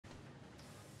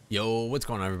Yo, what's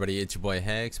going on everybody? It's your boy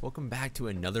Hex. Welcome back to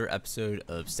another episode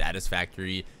of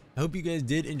Satisfactory. I hope you guys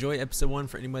did enjoy episode 1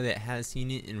 for anybody that has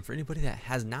seen it, and for anybody that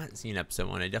has not seen episode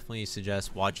 1, I definitely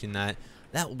suggest watching that.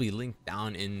 That will be linked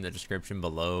down in the description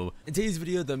below. In today's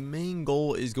video, the main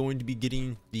goal is going to be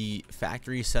getting the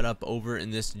factory set up over in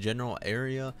this general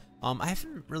area. I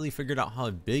haven't really figured out how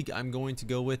big I'm going to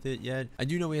go with it yet. I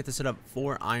do know we have to set up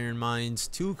 4 iron mines,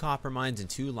 2 copper mines, and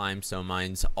 2 limestone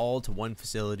mines, all to one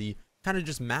facility. Kind of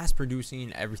just mass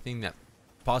producing everything that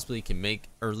possibly can make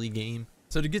early game.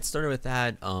 So to get started with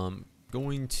that, the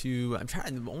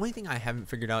only thing I haven't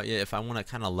figured out yet if I want to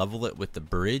kind of level it with the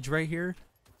bridge right here.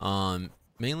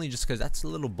 Mainly just because that's a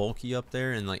little bulky up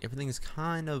there, and like everything is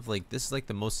kind of like, this is like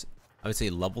the most, I would say,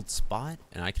 leveled spot,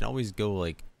 and I can always go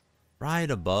like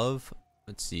right above.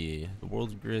 Let's see, the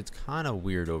world's grid's kind of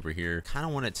weird over here. Kind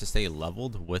of want it to stay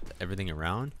leveled with everything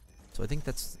around, so I think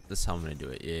that's how I'm gonna do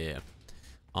it. Yeah.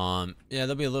 Yeah,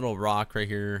 there'll be a little rock right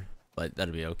here, but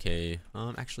that'll be okay.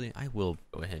 Actually, I will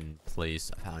go ahead and place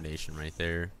a foundation right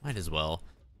there. Might as well.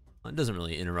 It doesn't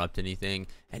really interrupt anything.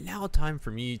 And now time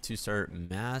for me to start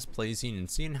mass placing and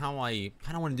seeing how I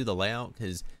kind of want to do the layout,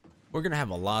 because we're going to have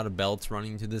a lot of belts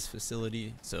running to this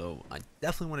facility. So I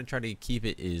definitely want to try to keep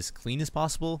it as clean as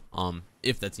possible.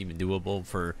 If that's even doable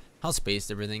for how spaced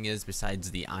everything is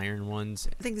besides the iron ones.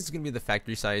 I think this is going to be the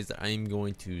factory size that I'm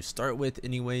going to start with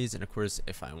anyways. And of course,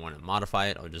 if I want to modify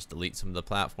it, I'll just delete some of the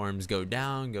platforms, go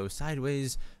down, go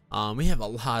sideways. We have a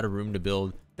lot of room to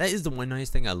build. That is the one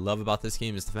nice thing I love about this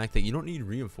game, is the fact that you don't need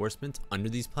reinforcements under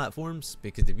these platforms,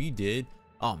 because if you did,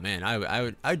 oh man,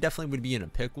 I definitely would be in a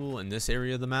pickle in this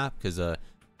area of the map, because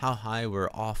how high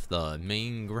we're off the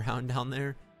main ground down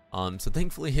there. So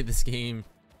thankfully this game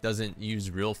doesn't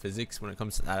use real physics when it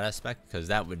comes to that aspect, because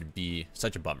that would be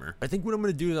such a bummer. I think what I'm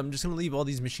going to do is I'm just going to leave all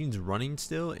these machines running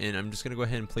still, and I'm just going to go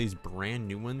ahead and place brand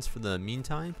new ones for the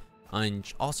meantime. I'm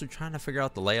also trying to figure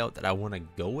out the layout that I want to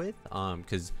go with,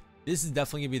 because this is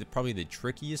definitely going to be probably the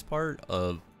trickiest part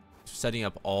of setting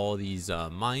up all these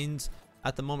mines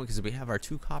at the moment, because we have our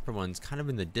 2 copper ones kind of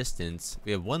in the distance.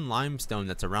 We have 1 limestone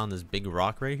that's around this big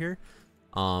rock right here.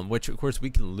 Which of course we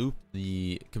can loop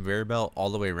the conveyor belt all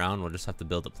the way around. We'll just have to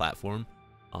build a platform,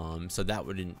 so that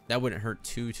wouldn't hurt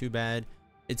too bad.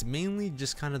 It's mainly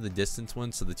just kind of the distance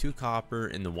one, so the 2 copper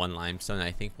and the 1 limestone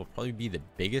I think will probably be the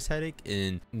biggest headache.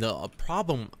 And the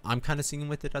problem I'm kind of seeing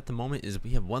with it at the moment is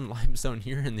we have 1 limestone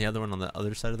here and the other one on the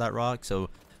other side of that rock, so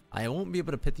I won't be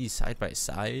able to put these side by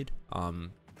side.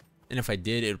 And if I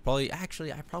did, it would probably,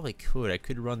 actually I probably I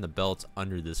could run the belts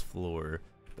under this floor,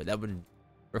 but that would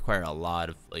require a lot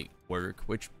of like work,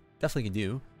 which definitely can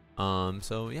do.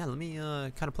 So yeah, let me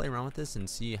kind of play around with this and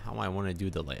see how I want to do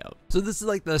the layout. So this is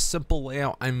like the simple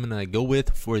layout I'm gonna go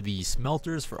with for the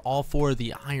smelters for all 4 of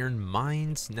the iron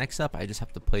mines. Next up, I just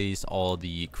have to place all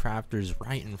the crafters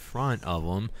right in front of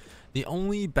them. The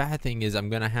only bad thing is I'm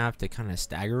gonna have to kind of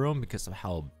stagger them because of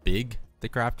how big the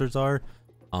crafters are.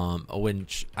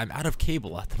 Which I'm out of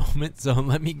cable at the moment, so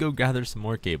let me go gather some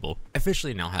more cable. I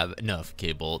officially now have enough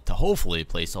cable to hopefully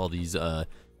place all these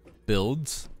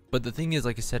builds, but the thing is,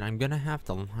 like I said, I'm gonna have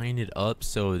to line it up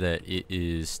so that it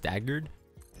is staggered,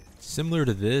 similar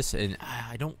to this. And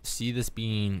I don't see this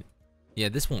being, yeah,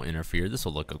 this won't interfere, this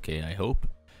will look okay, I hope.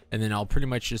 And then I'll pretty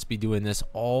much just be doing this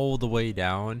all the way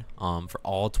down for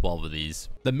all 12 of these.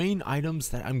 The main items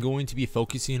that I'm going to be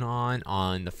focusing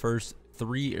on the first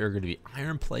 3 are going to be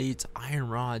iron plates, iron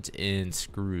rods, and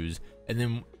screws. And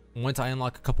then once I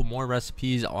unlock a couple more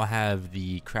recipes, I'll have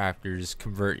the crafters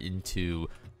convert into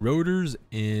rotors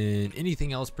and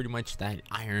anything else pretty much that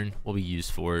iron will be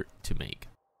used for to make.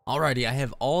 Alrighty, I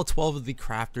have all 12 of the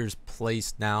crafters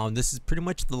placed now, and this is pretty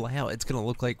much the layout it's going to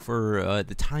look like for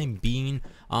the time being.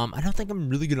 I don't think I'm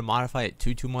really going to modify it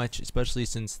too much, especially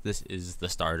since this is the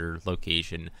starter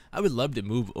location. I would love to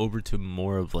move over to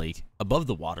more of like above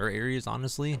the water areas,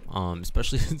 honestly,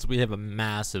 especially since we have a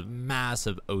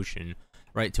massive ocean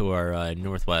right to our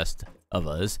northwest of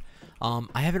us.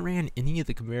 I haven't ran any of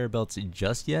the conveyor belts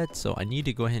just yet, so I need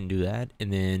to go ahead and do that,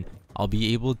 and then I'll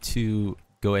be able to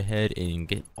go ahead and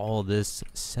get all this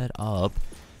set up.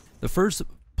 The first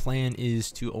plan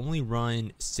is to only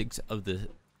run 6 of the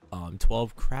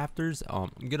 12 crafters.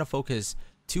 I'm gonna focus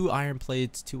 2 iron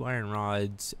plates, 2 iron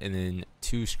rods, and then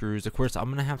 2 screws. Of course,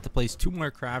 I'm gonna have to place 2 more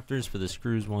crafters for the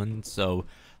screws one, so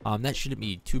that shouldn't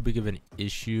be too big of an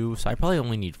issue. So I probably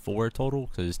only need 4 total,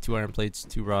 because 2 iron plates,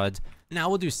 2 rods. Now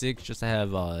we'll do 6 just to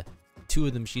have 2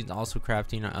 of the machines also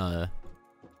crafting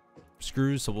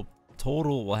screws, so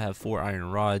we'll have 4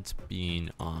 iron rods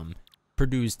being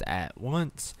produced at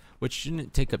once. which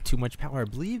shouldn't take up too much power. I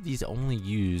believe these only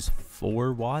use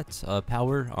 4 watts of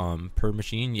power per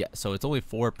machine. Yeah, so it's only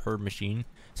 4 per machine,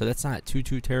 so that's not too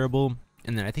terrible.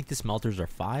 And then I think the smelters are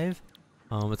 5.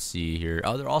 Let's see here.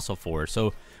 Oh, they're also 4,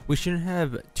 so we shouldn't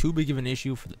have too big of an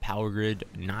issue for the power grid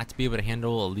not to be able to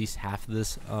handle at least half of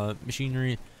this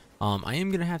machinery. I am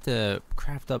gonna have to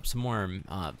craft up some more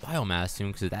biomass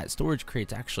soon, because that storage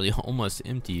crate's actually almost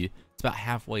empty. It's about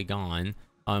halfway gone,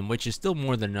 which is still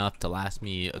more than enough to last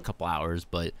me a couple hours.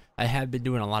 But I have been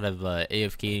doing a lot of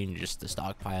AFKing just to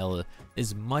stockpile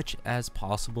as much as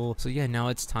possible. So yeah, now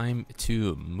it's time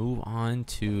to move on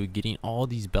to getting all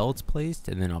these belts placed,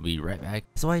 and then I'll be right back.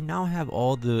 So I now have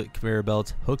all the conveyor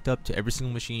belts hooked up to every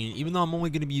single machine. Even though I'm only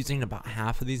going to be using about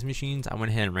half of these machines, I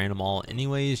went ahead and ran them all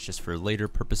anyways, just for later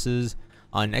purposes.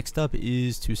 Next up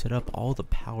is to set up all the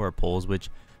power poles, which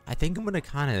I think I'm going to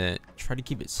kind of try to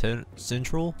keep it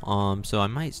central. So I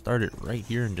might start it right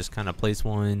here and just kind of place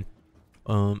one.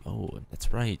 Oh,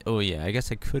 that's right. Oh yeah, I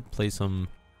guess I could place them.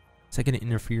 Is that going to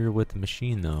interfere with the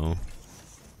machine though?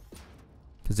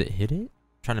 Does it hit it?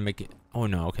 Trying to make it. Oh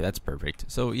no, okay, that's perfect.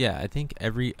 So yeah, I think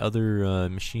every other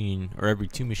machine, or every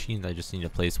 2 machines, I just need to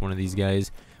place one of these guys,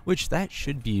 which that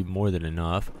should be more than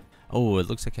enough. Oh, it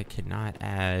looks like I cannot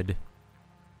add.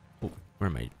 Oh, where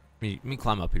am I? Let me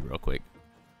climb up here real quick.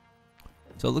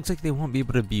 So it looks like they won't be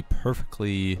able to be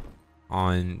perfectly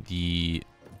on the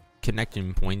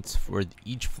connecting points for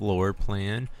each floor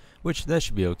plan, which that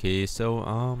should be okay. So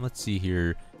let's see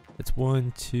here. It's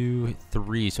 1, 2,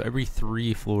 3. So every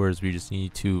 3 floors we just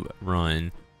need to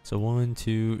run. So 1,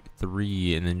 2,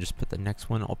 3, and then just put the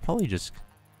next one. I'll probably just,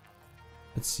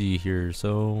 let's see here.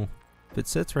 So if it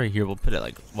sits right here, we'll put it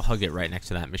like, we'll hug it right next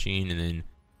to that machine, and then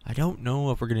I don't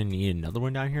know if we're gonna need another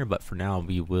one down here, but for now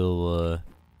we will.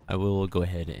 I will go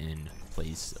ahead and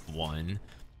place one.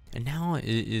 And now it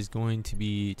is going to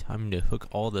be time to hook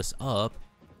all this up.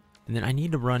 And then I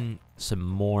need to run some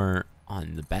more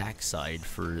on the back side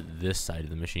for this side of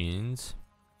the machines.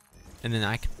 And then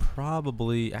I could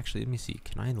probably, actually, let me see.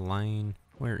 Can I line,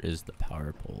 where is the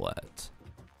power pole at?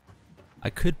 I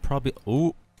could probably,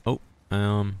 well,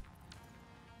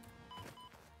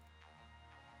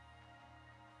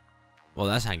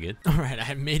 that's not good. All right,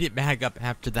 I made it back up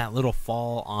after that little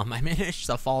fall. I managed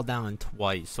to fall down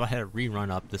twice, so I had to rerun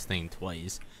up this thing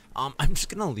twice. I'm just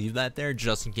gonna leave that there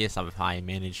just in case if I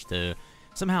manage to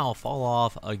somehow fall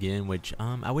off again, which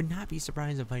I would not be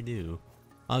surprised if I do.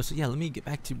 So yeah, let me get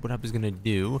back to what I was gonna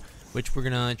do, which we're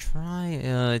gonna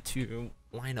try to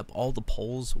line up all the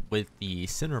poles with the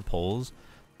center poles.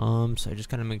 So I just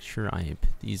gotta make sure I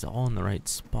put these all in the right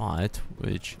spot,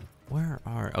 which, where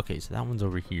are, okay, so that one's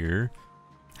over here.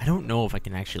 I don't know if I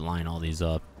can actually line all these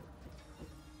up.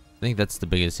 I think that's the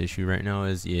biggest issue right now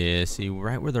is, yeah, see,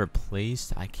 right where they're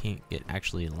placed, I can't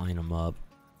actually line them up.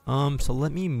 So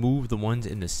let me move the ones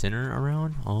in the center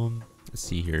around. Let's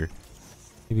see here.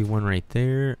 Maybe one right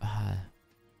there.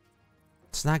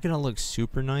 It's not gonna look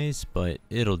super nice, but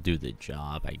it'll do the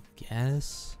job, I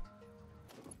guess.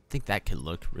 I think that could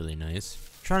look really nice.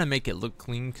 I'm trying to make it look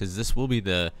clean, because this will be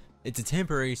the, it's a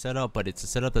temporary setup, but it's a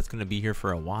setup that's going to be here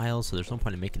for a while, so there's no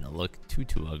point in making it look too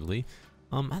ugly.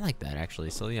 I like that actually.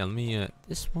 So yeah, let me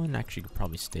this one actually could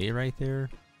probably stay right there.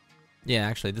 Yeah,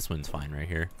 actually this one's fine right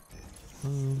here.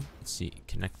 Let's see,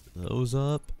 connect those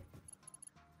up.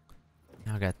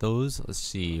 Now I got those. Let's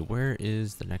see, where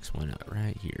is the next one?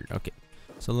 Right here. Okay,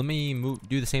 so let me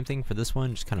do the same thing for this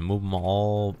one. Just kind of move them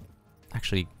all.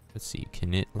 Actually, let's see,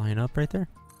 can it line up right there?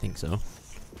 I think so.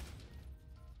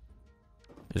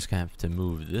 I just have to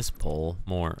move this pole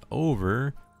more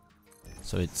over,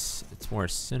 so it's more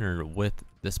centered with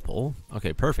this pole.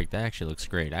 Okay, perfect. That actually looks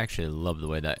great. I actually love the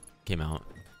way that came out.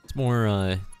 It's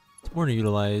more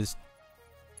utilized.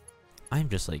 I'm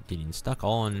just like getting stuck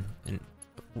all in. And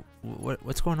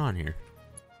what's going on here?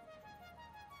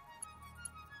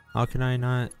 How can I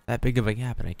not, that big of a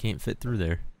gap, and I can't fit through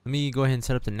there? Let me go ahead and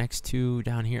set up the next 2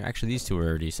 down here. Actually, these 2 are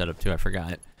already set up too. I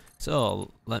forgot.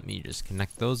 So let me just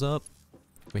connect those up.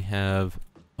 We have,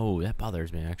 oh, that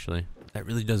bothers me actually. That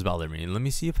really does bother me. Let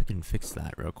me see if I can fix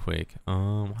that real quick.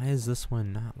 Why is this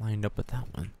one not lined up with that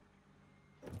one?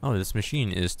 Oh, this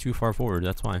machine is too far forward,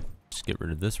 that's why. Just get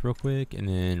rid of this real quick and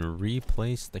then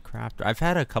replace the crafter. I've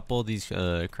had a couple of these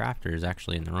crafters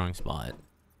actually in the wrong spot,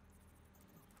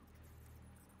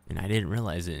 and I didn't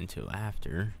realize it until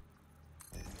after.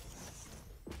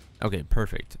 Okay,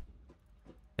 perfect.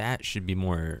 That should be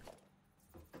more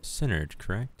centered,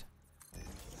 correct?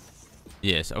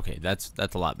 Yes, okay, that's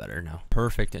a lot better now.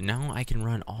 Perfect, and now I can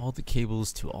run all the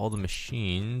cables to all the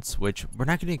machines, which we're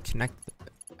not going to connect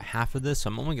half of this, so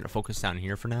I'm only going to focus down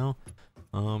here for now.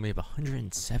 We have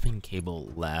 107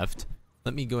 cable left.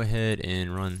 Let me go ahead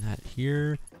and run that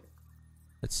here.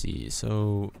 Let's see.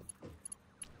 So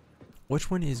which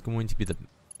one is going to be the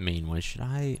main one? Should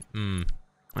I?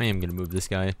 I am gonna move this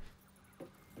guy.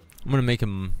 I'm gonna make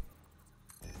him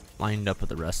lined up with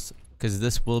the rest, because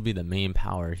this will be the main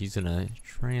power. He's gonna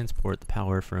transport the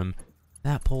power from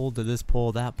that pole to this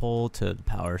pole, that pole to the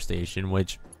power station,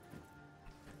 which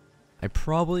I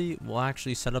probably will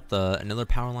actually set up another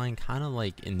power line kind of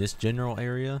like in this general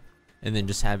area, and then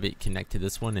just have it connect to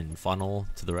this one and funnel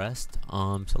to the rest.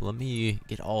 So let me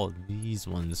get all of these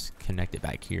ones connected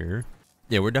back here.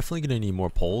 Yeah, we're definitely gonna need more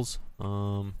poles,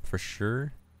 for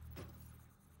sure.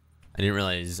 I didn't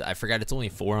realize, I forgot it's only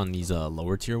 4 on these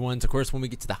lower tier ones. Of course, when we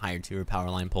get to the higher tier power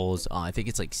line poles, I think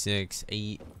it's like 6,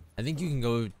 8. I think you can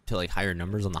go to like higher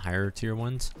numbers on the higher tier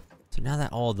ones. So now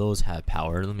that all of those have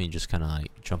power, let me just kind of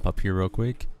like jump up here real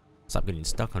quick. Stop getting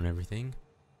stuck on everything.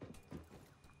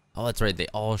 Oh, that's right, they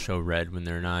all show red when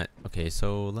they're not. Okay,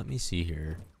 so let me see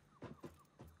here.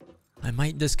 I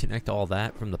might disconnect all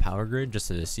that from the power grid just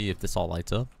to see if this all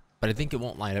lights up. But I think it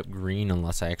won't light up green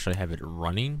unless I actually have it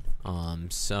running.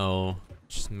 So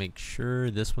just make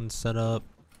sure this one's set up.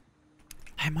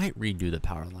 I might redo the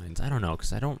power lines. I don't know,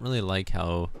 because I don't really like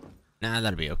how... Nah,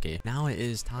 that'll be okay. Now it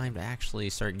is time to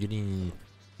actually start getting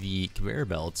the conveyor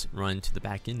belts run to the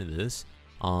back end of this.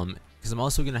 Because I'm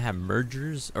also going to have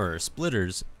mergers or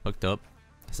splitters hooked up.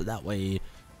 So that way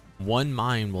one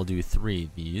mine will do 3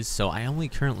 of these. So I only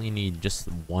currently need just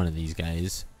one of these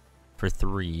guys for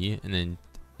 3. And then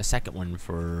a second one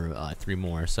for 3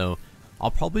 more. So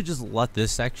I'll probably just let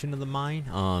this section of the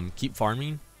mine keep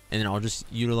farming, and then I'll just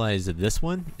utilize this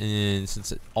one. And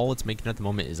since all it's making at the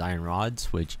moment is iron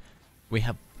rods, which we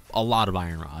have a lot of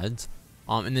iron rods,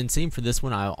 and then same for this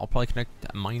one, I'll probably connect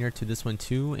a miner to this one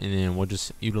too, and then we'll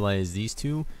just utilize these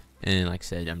 2. And like I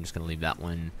said, I'm just gonna leave that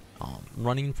one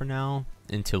running for now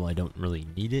until I don't really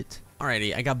need it.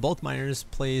 Alrighty, I got both miners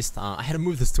placed. I had to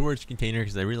move the storage container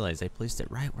because I realized I placed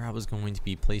it right where I was going to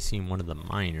be placing one of the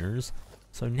miners.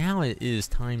 So now it is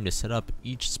time to set up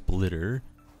each splitter,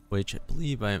 which I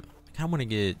believe I kind of want to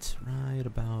get right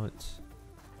about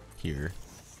here.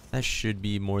 That should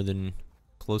be more than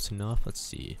close enough. Let's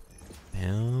see.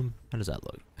 Bam. How does that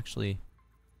look? Actually,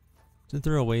 isn't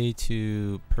there a way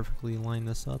to perfectly line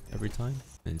this up every time?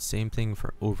 And same thing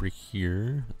for over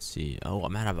here. Let's see. Oh,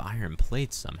 I'm out of iron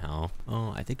plates somehow.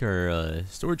 Oh, I think our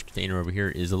storage container over here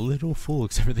is a little full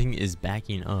because everything is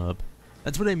backing up.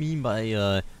 That's what I mean by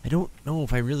I don't know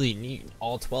if I really need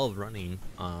all 12 running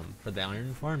for the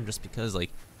iron farm, just because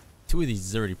like 2 of these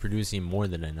is already producing more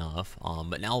than enough.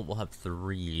 But now we'll have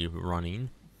 3 running.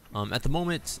 At the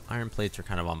moment, iron plates are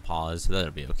kind of on pause, so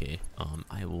that'll be okay.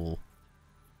 I will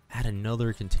add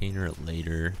another container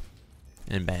later,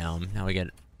 and bam, now we got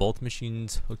both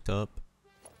machines hooked up.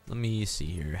 Let me see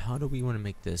here, how do we want to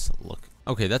make this look?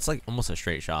 Okay, that's like almost a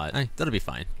straight shot. That'll be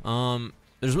fine.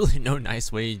 There's really no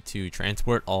nice way to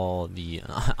transport all the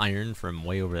iron from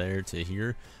way over there to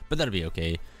here, but that'll be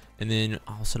okay. And then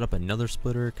I'll set up another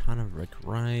splitter kind of like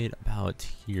right about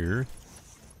here.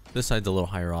 This side's a little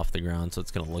higher off the ground, so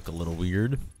it's gonna look a little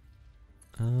weird.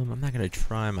 I'm not gonna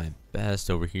try my best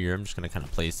over here. I'm just gonna kind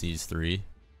of place these 3.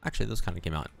 Actually, those kind of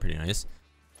came out pretty nice.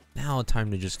 Now time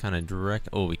to just kind of direct.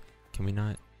 Oh, can we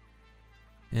not?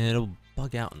 And it'll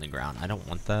bug out in the ground. I don't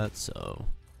want that, so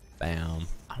bam.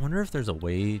 I wonder if there's a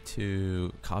way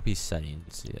to copy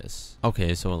settings. Yes.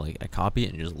 Okay, so like I copy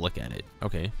it and just look at it.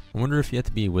 Okay. I wonder if you have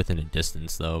to be within a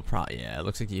distance though. Probably, yeah. It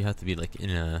looks like you have to be like in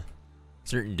a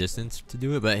certain distance to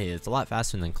do it, but hey, it's a lot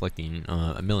faster than clicking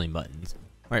a million buttons.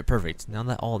 Alright, perfect. Now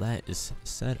that all that is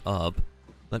set up,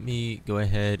 let me go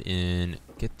ahead and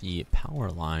get the power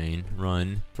line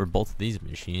run for both of these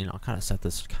machines. I'll kind of set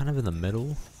this kind of in the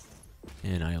middle,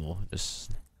 and I will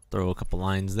just throw a couple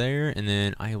lines there, and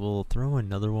then I will throw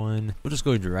another one. We'll just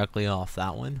go directly off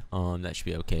that one. That should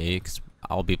be okay, because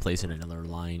I'll be placing another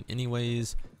line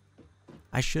anyways.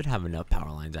 I should have enough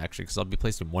power lines actually, because I'll be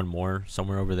placing one more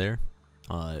somewhere over there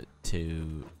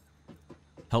to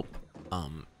help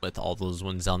with all those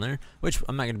ones down there, which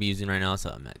I'm not going to be using right now, so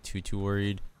I'm not too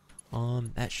worried.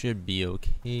 That should be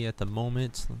okay at the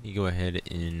moment. Let me go ahead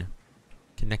and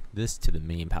connect this to the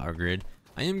main power grid.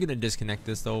 I am going to disconnect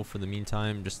this though for the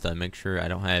meantime, just to make sure I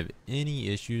don't have any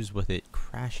issues with it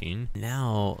crashing.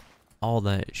 Now all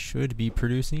that should be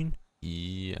producing.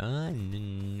 Yeah,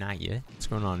 not yet. What's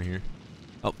going on here?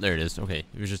 Oh, there it is. Okay,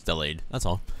 it was just delayed. That's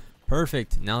all.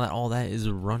 Perfect. Now that all that is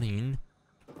running,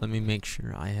 let me make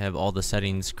sure I have all the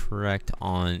settings correct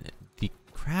on the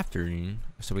crafting.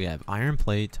 So we have iron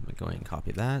plate. I'm going to go ahead and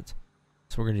copy that.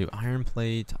 So we're going to do iron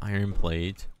plate,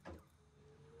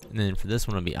 And then for this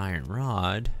one, it'll be iron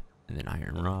rod, and then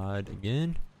iron rod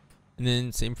again. And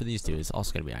then same for these two. It's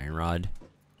also going to be iron rod.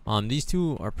 These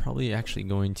two are probably actually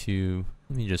going to,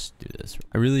 let me just do this.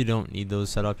 I really don't need those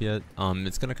set up yet.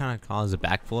 It's going to kind of cause a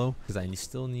backflow because I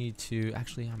still need to,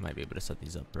 actually, I might be able to set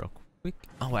these up real quick.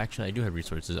 Oh, actually, I do have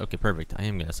resources. Okay, perfect. I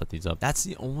am going to set these up. That's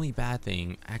the only bad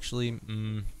thing. Actually,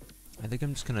 I think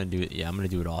I'm just going to do it. Yeah, I'm going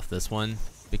to do it off this one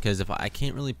because if I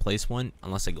can't really place one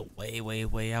unless I go way, way,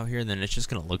 way out here, then it's just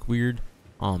going to look weird.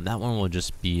 That one will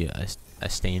just be a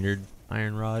standard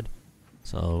iron rod.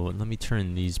 So let me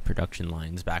turn these production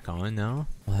lines back on now.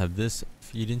 I'll have this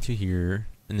feed into here,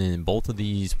 and then both of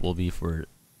these will be for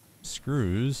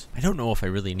screws. I don't know if I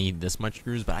really need this much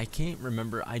screws, but I can't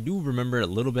remember. I do remember a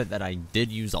little bit that I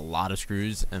did use a lot of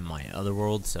screws in my other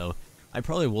world, so I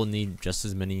probably will need just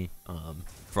as many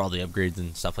for all the upgrades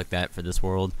and stuff like that for this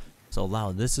world. So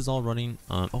wow, this is all running.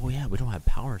 Oh yeah, we don't have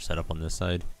power set up on this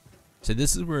side, so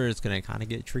this is where it's gonna kind of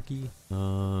get tricky.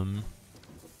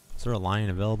 Is there a line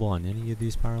available on any of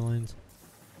these power lines?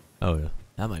 Oh yeah,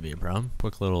 that might be a problem.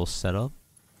 Quick little setup.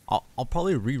 I'll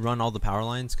probably rerun all the power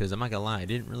lines because I'm not gonna lie, I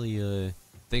didn't really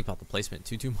think about the placement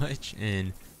too much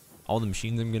and all the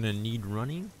machines I'm gonna need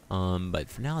running. But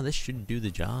for now, this should do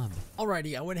the job.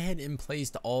 Alrighty, I went ahead and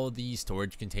placed all the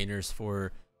storage containers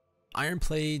for iron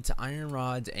plates, iron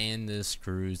rods, and the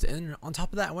screws. And on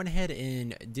top of that, I went ahead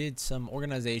and did some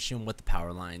organization with the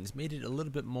power lines, made it a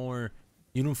little bit more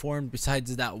uniform,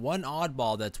 besides that one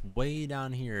oddball that's way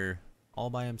down here all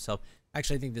by himself.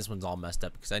 Actually, I think this one's all messed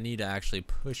up because I need to actually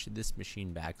push this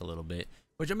machine back a little bit,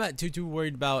 which I'm not too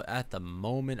worried about at the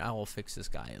moment. I will fix this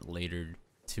guy later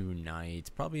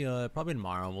tonight, probably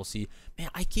tomorrow. We'll see. Man,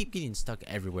 I keep getting stuck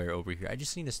everywhere over here. I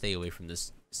just need to stay away from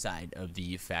this side of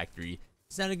the factory.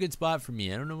 It's not a good spot for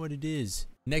me. I don't know what it is.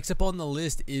 Next up on the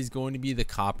list is going to be the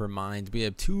copper mines. We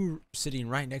have two sitting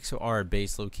right next to our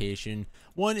base location.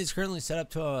 One is currently set up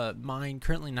to a mine,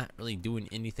 currently not really doing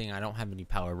anything. I don't have any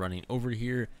power running over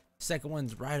here. Second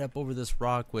one's right up over this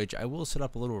rock, which I will set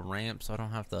up a little ramp so I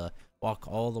don't have to walk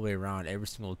all the way around every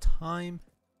single time.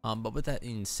 But with that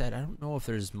being said, I don't know if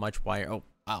there's much wire. Oh,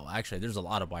 wow, actually there's a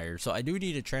lot of wire. So I do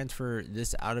need to transfer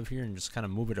this out of here and just kind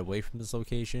of move it away from this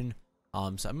location.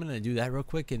 So I'm going to do that real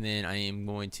quick, and then I am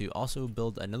going to also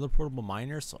build another portable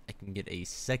miner so I can get a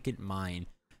second mine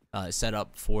set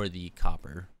up for the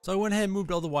copper. So I went ahead and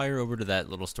moved all the wire over to that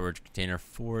little storage container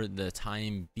for the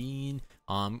time being.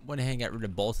 Went ahead and got rid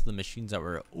of both of the machines that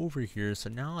were over here. So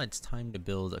now it's time to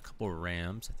build a couple of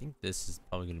rams. I think this is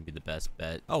probably going to be the best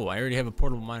bet. Oh, I already have a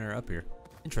portable miner up here.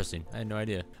 Interesting. I had no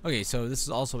idea. Okay, so this is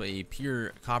also a pure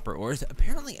copper ore.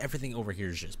 Apparently everything over here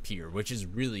is just pure, which is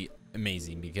really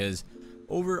amazing because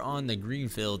over on the green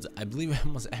fields, I believe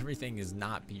almost everything is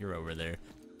not pure over there.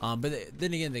 But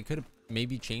then again, they could have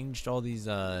maybe changed all these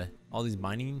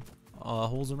mining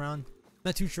holes around.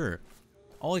 Not too sure.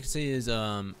 All I can say is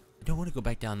I don't want to go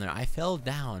back down there. I fell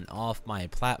down off my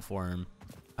platform.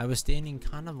 I was standing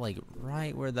kind of like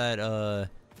right where that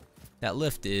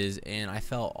lift is, and I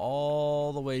fell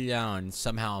all the way down.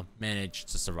 Somehow managed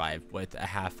to survive with a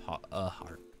half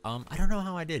heart. I don't know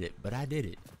how I did it, but I did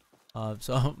it.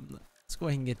 So let's go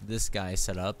ahead and get this guy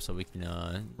set up so we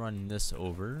can run this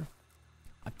over.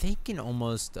 I'm thinking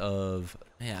almost of,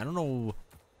 man, I don't know.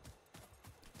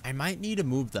 I might need to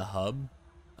move the hub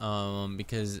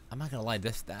because I'm not gonna lie,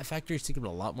 that factory is taking up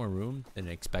a lot more room than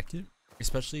expected,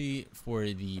 especially for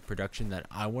the production that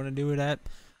I want to do it at.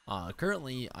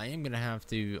 Currently, I am gonna have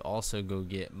to also go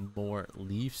get more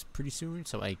leaves pretty soon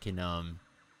so I can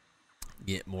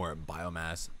get more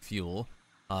biomass fuel.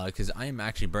 Because I am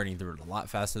actually burning through it a lot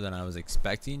faster than I was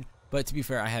expecting. But to be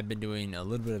fair, I have been doing a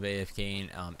little bit of AFKing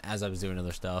as I was doing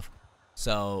other stuff.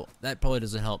 So that probably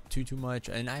doesn't help too much.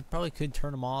 And I probably could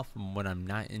turn them off when I'm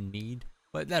not in need.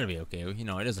 But that'll be okay. You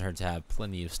know, it doesn't hurt to have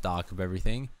plenty of stock of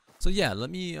everything. So yeah, let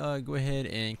me go ahead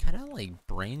and kind of like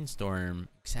brainstorm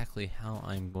exactly how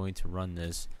I'm going to run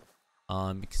this.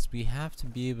 Because we have to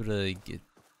be able to get...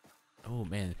 Oh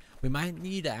man, we might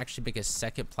need to actually make a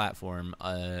second platform,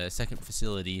 a second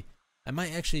facility. I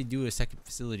might actually do a second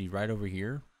facility right over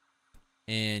here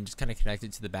and just kind of connect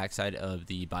it to the backside of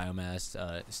the biomass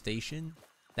station.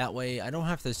 That way I don't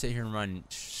have to sit here and run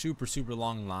super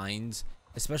long lines,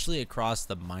 especially across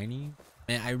the mining.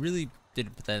 Man, I really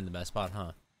didn't put that in the best spot,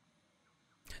 huh?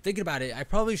 Thinking about it, I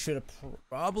probably should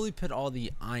have put all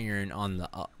the iron on the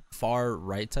far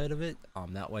right side of it.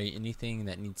 That way anything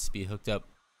that needs to be hooked up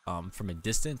from a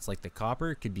distance, like the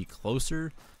copper, could be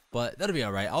closer, but that'll be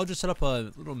all right. I'll just set up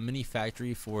a little mini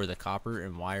factory for the copper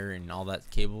and wire and all that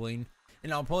cabling,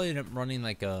 and I'll probably end up running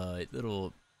like a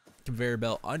little conveyor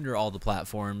belt under all the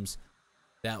platforms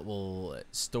that will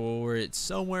store it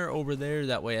somewhere over there.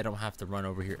 That way I don't have to run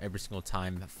over here every single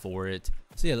time for it.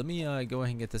 So yeah, let me go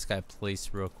ahead and get this guy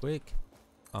placed real quick.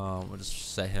 We'll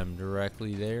just set him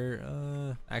directly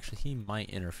there. Actually, he might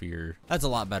interfere. That's a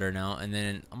lot better now. And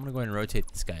then I'm gonna go ahead and rotate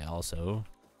this guy also.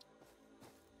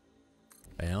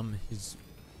 Bam, he's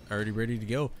already ready to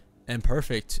go. And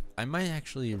perfect. I might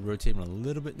actually rotate him a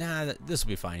little bit. Nah, this will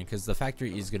be fine because the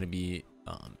factory is gonna be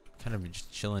kind of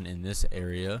just chilling in this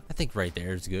area. I think right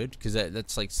there is good because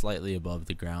that's like slightly above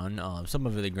the ground. Some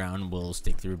of the ground will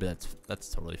stick through, but that's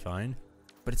totally fine.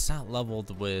 But it's not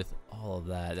leveled with all of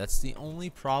that. That's the only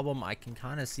problem I can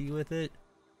kind of see with it.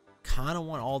 Kind of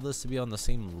want all this to be on the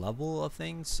same level of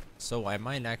things, so I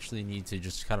might actually need to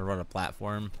just kind of run a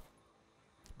platform.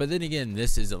 But then again,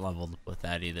 this isn't leveled with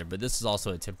that either. But this is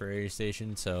also a temporary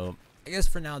station, so I guess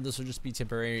for now this will just be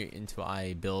temporary until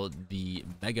I build the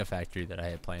mega factory that I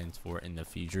had plans for in the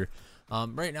future.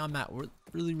 Right now I'm not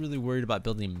really worried about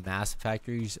building massive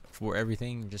factories for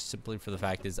everything, just simply for the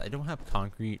fact is I don't have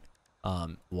concrete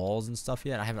walls and stuff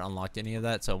yet. I haven't unlocked any of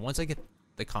that, so once I get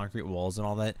the concrete walls and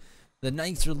all that, the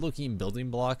nicer looking building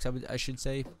blocks I should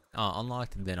say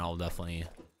unlocked, and then I'll definitely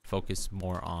focus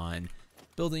more on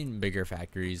building bigger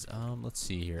factories. Let's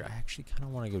see here. I actually kind of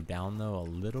want to go down though a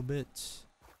little bit.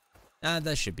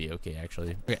 That should be okay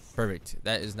actually. Okay, perfect.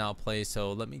 That is now placed,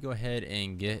 so let me go ahead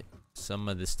and get some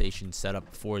of the stations set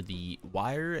up for the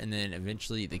wire and then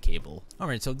eventually the cable. All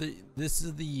right, so this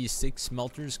is the 6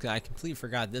 smelters. I completely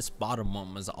forgot this bottom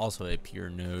one was also a pure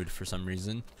node for some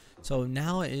reason. So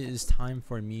now it is time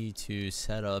for me to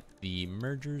set up the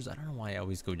mergers. I don't know why I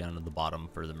always go down to the bottom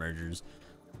for the mergers.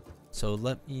 So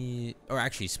let me, or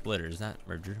actually splitters, not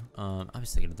merger. I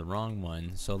was thinking of the wrong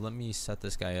one. So let me set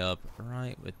this guy up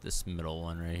right with this middle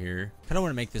one right here. Kind of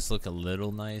want to make this look a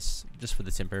little nice just for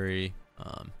the temporary.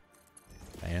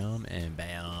 Bam and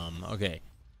bam. Okay,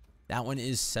 that one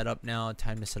is set up now.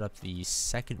 Time to set up the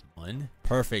second one.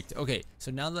 Perfect. Okay, so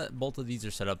now that both of these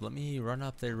are set up, let me run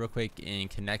up there real quick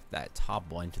and connect that top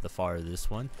one to the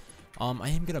farthest one. I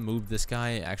am gonna move this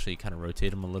guy, actually kind of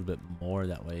rotate him a little bit more,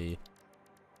 that way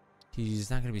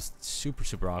he's not gonna be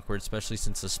super awkward, especially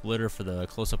since the splitter for the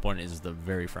close-up one is the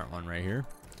very front one right here.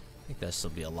 I think that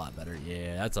still be a lot better.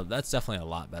 Yeah, that's definitely a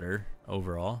lot better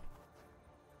overall.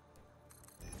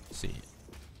 Let's see.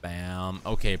 Bam.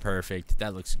 Okay, perfect.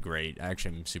 That looks great.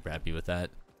 Actually, I'm super happy with that.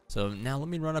 So now let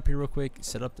me run up here real quick,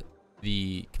 set up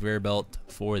the conveyor belt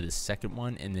for the second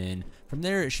one, and then from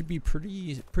there it should be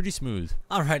pretty smooth.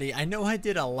 Alrighty, I know I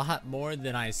did a lot more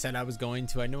than I said I was going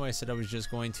to. I know I said I was just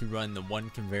going to run the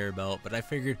one conveyor belt, but I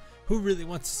figured who really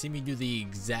wants to see me do the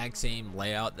exact same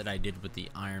layout that I did with the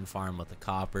iron farm with the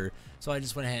copper? So I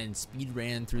just went ahead and speed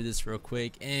ran through this real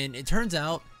quick, and it turns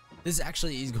out this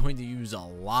actually is going to use a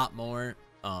lot more.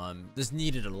 This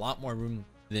needed a lot more room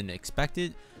than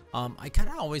expected. I kind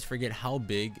of always forget how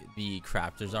big the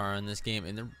crafters are in this game,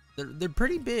 and they're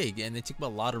pretty big, and they take up a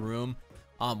lot of room.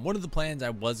 One of the plans I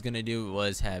was gonna do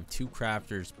was have 2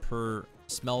 crafters per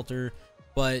smelter,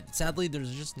 but sadly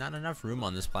there's just not enough room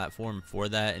on this platform for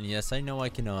that. And yes, I know I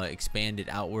can expand it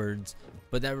outwards,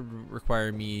 but that would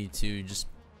require me to just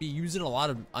be using a lot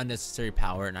of unnecessary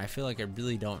power, and I feel like I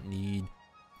really don't need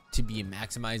to be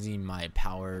maximizing my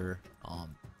power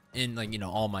in, like, you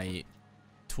know, all my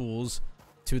tools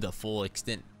to the full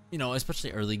extent, you know,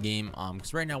 especially early game,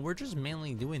 because right now we're just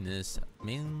mainly doing this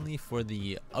mainly for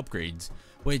the upgrades,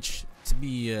 which to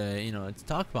be you know, to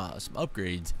talk about some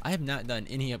upgrades, I have not done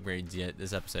any upgrades yet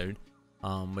this episode,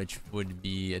 which would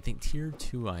be, I think, tier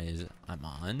 2 I'm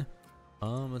on.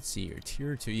 Let's see here,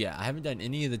 tier 2. Yeah, I haven't done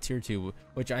any of the tier 2,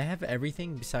 which I have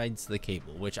everything besides the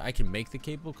cable, which I can make the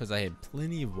cable because I had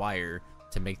plenty of wire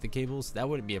to make the cables, so that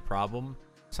wouldn't be a problem.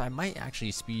 So I might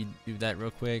actually speed do that real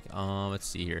quick. Let's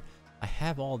see here. I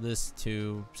have all this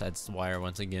too, besides the wire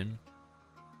once again.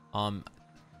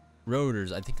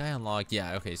 Rotors, I think I unlocked.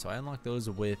 Yeah, okay, so I unlocked those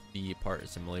with the part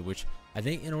assembly, which I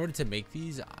think in order to make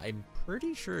these, I'm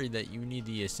pretty sure that you need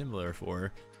the assembler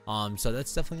for. So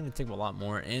that's definitely going to take a lot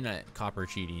more, and copper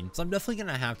cheating. So I'm definitely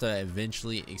going to have to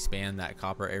eventually expand that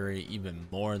copper area even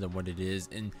more than what it is,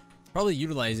 and probably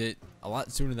utilize it a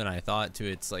lot sooner than I thought to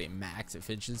its like max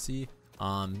efficiency.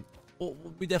 Well,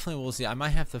 we definitely will see. I might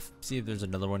have to see if there's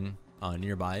another one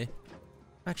nearby.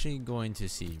 I'm actually going to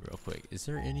see real quick. Is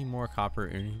there any more copper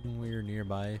anywhere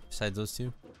nearby besides those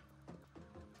 2?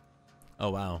 Oh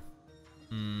wow.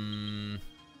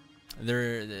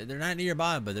 They're not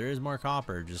nearby, but there is more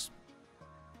copper. Just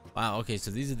wow. Okay,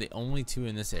 so these are the only 2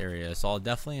 in this area, so I'll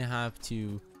definitely have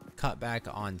to cut back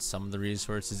on some of the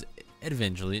resources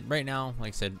eventually. Right now,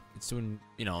 like I said, it's doing,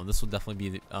 you know, this will definitely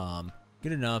be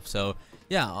good enough. So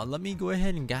yeah, let me go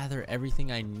ahead and gather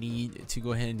everything I need to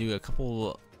go ahead and do a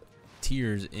couple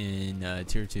tiers in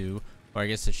tier 2, or I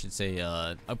guess I should say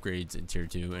upgrades in tier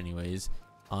 2 anyways.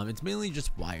 It's mainly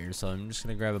just wire, so I'm just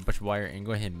gonna grab a bunch of wire and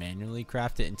go ahead and manually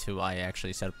craft it until I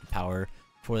actually set up the power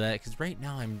for that, because right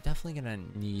now I'm definitely gonna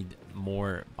need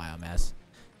more biomass.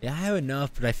 Yeah, I have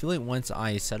enough, but I feel like once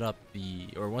I set up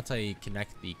once I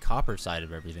connect the copper side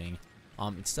of everything,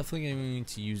 it's definitely going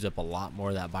to use up a lot more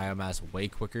of that biomass way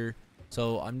quicker.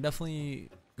 So I'm definitely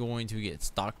going to get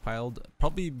stockpiled,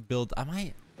 probably build,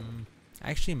 I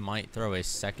actually might throw a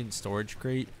second storage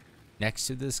crate next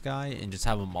to this guy and just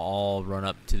have them all run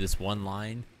up to this one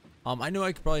line. I know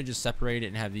I could probably just separate it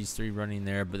and have these 3 running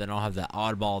there, but then I'll have that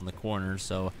oddball in the corner,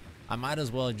 so I might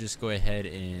as well just go ahead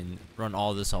and run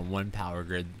all this on one power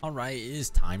grid. Alright, it is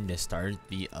time to start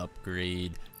the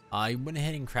upgrade. I went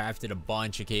ahead and crafted a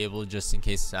bunch of cable just in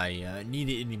case I need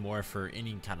it anymore for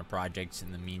any kind of projects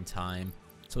in the meantime.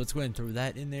 So let's go ahead and throw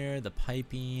that in there, the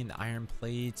piping, the iron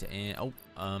plates, and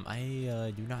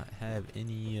I do not have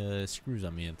any screws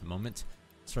on me at the moment.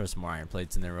 Let's throw some more iron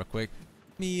plates in there real quick.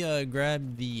 Let me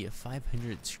grab the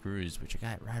 500 screws, which I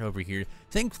got right over here.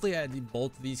 Thankfully,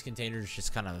 both of these containers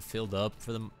just kind of filled up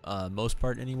for the most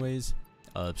part anyways.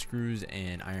 Screws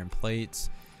and iron plates.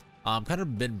 Kind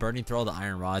of been burning through all the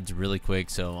iron rods really quick,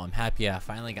 so I'm happy I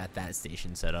finally got that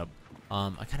station set up.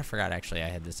 I kind of forgot actually I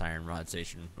had this iron rod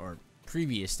station, or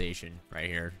previous station right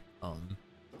here.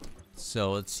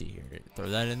 So let's see here, throw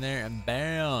that in there, and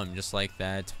bam, just like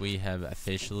that, we have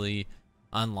officially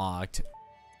unlocked,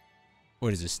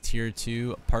 what is this, tier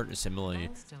 2 part assembly.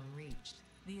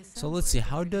 So let's see,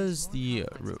 how does the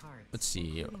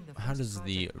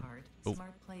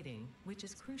smart plating, which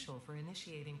is crucial for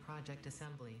initiating project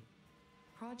assembly.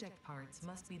 Project parts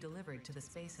must be delivered to the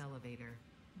space elevator.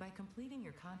 By completing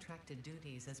your contracted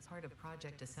duties as part of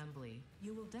project assembly,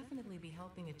 you will definitely be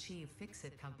helping achieve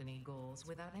Fix-It Company goals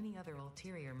without any other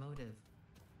ulterior motive.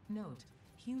 Note,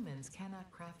 humans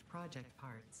cannot craft project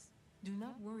parts. Do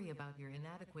not worry about your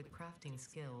inadequate crafting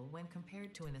skill when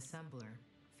compared to an assembler.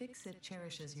 Fix-It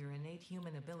cherishes your innate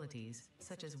human abilities,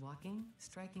 such as walking,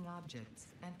 striking objects,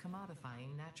 and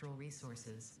commodifying natural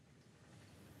resources.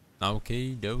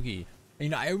 Okay, dokie. You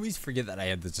know, I always forget that I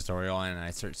have the tutorial on and I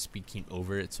start speaking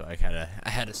over it, so I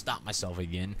had to stop myself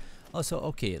again. Also,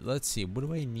 okay, let's see, what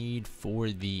do I need for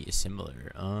the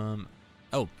assembler?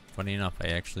 Oh, funny enough, I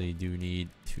actually do need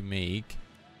to make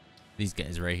these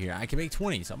guys right here. I can make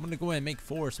 20, so I'm gonna go ahead and make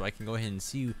 4 so I can go ahead and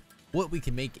see what we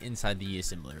can make inside the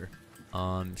assembler.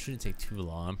 Shouldn't take too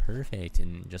long. Perfect.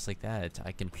 And just like that,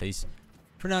 I can place,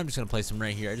 for now I'm just gonna place them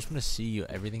right here. I just want to see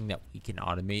everything that we can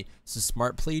automate. So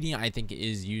smart plating I think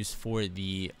is used for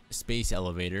the space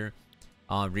elevator.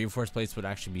 Reinforced plates would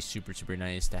actually be super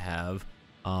nice to have,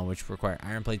 which require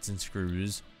iron plates and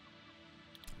screws.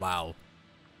 Wow,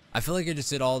 I feel like I just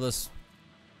did all this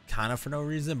kind of for no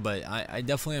reason, but I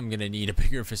definitely am gonna need a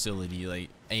bigger facility like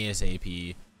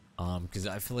ASAP. Because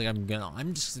I feel like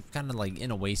I'm just kind of like in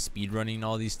a way speed running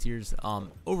all these tiers.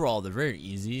 Overall they're very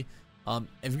easy.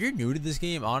 If you're new to this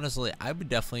game, honestly I would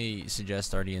definitely suggest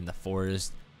starting in the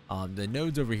forest. The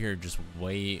nodes over here are just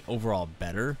way overall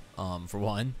better. For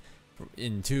one,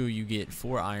 in 2 you get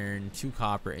 4 iron, 2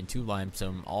 copper, and 2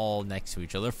 limestone all next to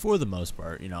each other for the most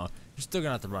part. You know, you're still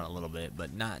gonna have to run a little bit,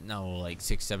 but not like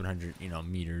 600-700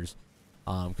 meters.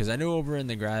 Because I know over in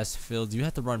the grass fields you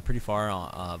have to run pretty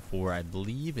far for, I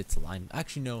believe it's lime.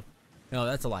 Actually no,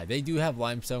 that's a lie. They do have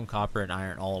limestone, copper, and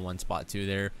iron all in one spot too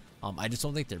there. I just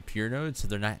don't think they're pure nodes, so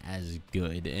they're not as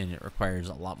good, and it requires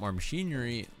a lot more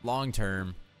machinery long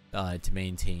term to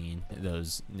maintain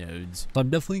those nodes. So I'm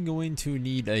definitely going to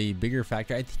need a bigger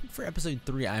factory. I think for episode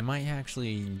 3 I might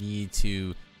actually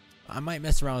I might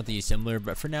mess around with the assembler,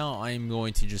 but for now I'm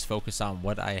going to just focus on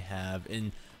what I have.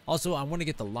 And also, I want to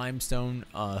get the limestone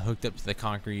hooked up to the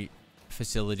concrete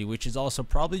facility, which is also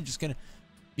probably just going to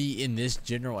be in this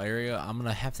general area. I'm going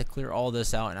to have to clear all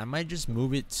this out, and I might just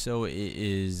move it so it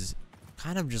is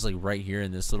kind of just like right here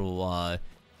in this little,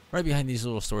 right behind these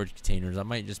little storage containers. I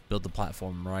might just build the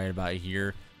platform right about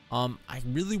here. I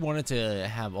really wanted to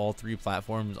have all 3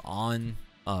 platforms on,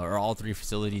 or all 3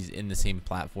 facilities in the same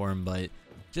platform, but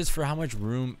just for how much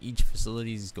room each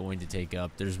facility is going to take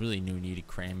up, there's really no need of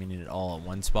cramming it all at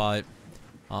one spot.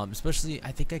 Especially,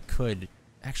 I think I could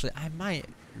actually, I might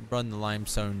run the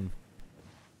limestone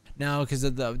now, because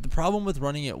the problem with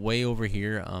running it way over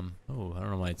here, oh, I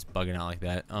don't know why it's bugging out like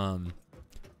that. The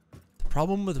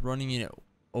problem with running it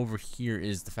over here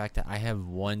is the fact that I have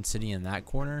one sitting in that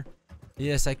corner.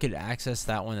 Yes, I could access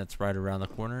that one that's right around the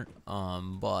corner,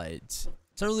 but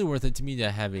it's not really worth it to me to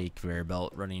have a conveyor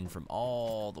belt running from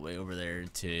all the way over there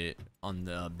to on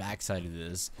the back side of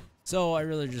this. So I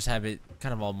really just have it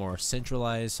kind of all more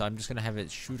centralized. So I'm just gonna have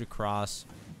it shoot across.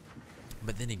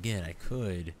 But then again, I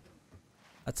could.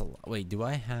 That's a lot. Wait, do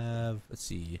I have? Let's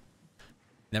see.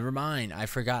 Never mind. I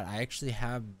forgot. I actually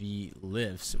have the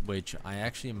lifts, which I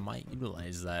actually might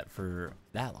utilize that for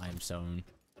that limestone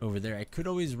over there. I could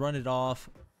always run it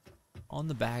off on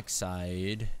the back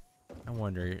side. I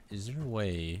wonder, is there a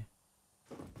way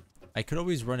I could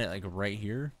always run it like right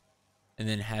here and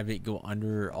then have it go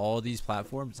under all these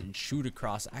platforms and shoot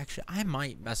across? Actually, I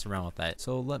might mess around with that.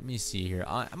 So let me see here.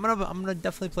 I'm gonna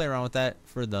definitely play around with that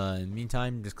for the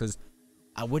meantime, just because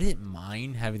I wouldn't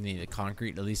mind having the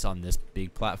concrete at least on this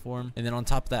big platform. And then on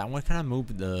top of that, I want to kind of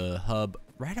move the hub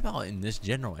right about in this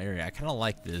general area. I kind of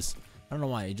like this. I don't know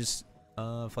why. It just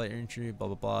flight entry, blah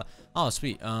blah blah. Oh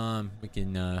sweet. We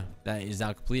can that is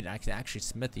now complete. I can actually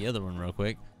submit the other one real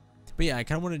quick. But yeah, I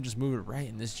kind of want to just move it right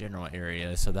in this general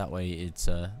area, so that way it's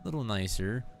a little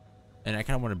nicer. And I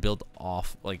kind of want to build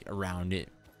off like around it.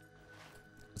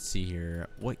 Let's see here.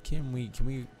 What can we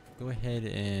go ahead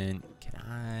and can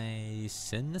I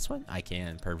send this one? I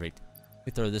can. Perfect. Let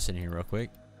me throw this in here real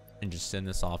quick and just send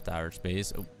this off to outer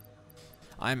space. Oh,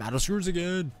 I'm out of screws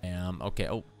again. Bam. Okay.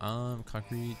 Oh,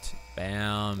 concrete.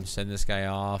 Bam. Send this guy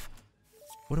off.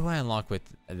 What do I unlock with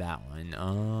that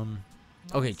one?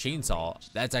 Okay, chainsaw.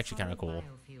 That's actually kind of cool.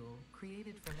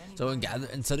 So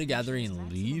instead of gathering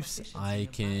leaves, I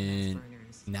can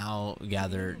now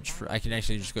gather. I can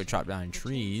actually just go chop down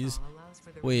trees.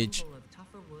 Which,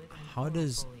 how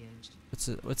does? What's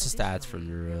the stats for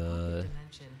your?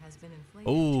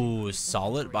 Oh,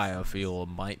 solid biofuel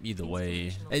might be the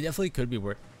way. It definitely could be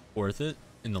worth it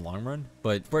in the long run,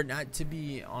 but for it not to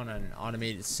be on an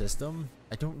automated system,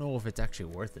 I don't know if it's actually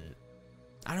worth it.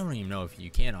 I don't even know if you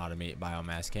can automate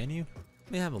biomass, can you?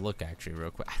 Let me have a look actually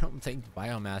real quick. I don't think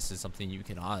biomass is something you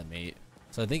can automate.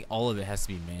 So I think all of it has to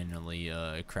be manually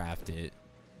crafted.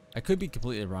 I could be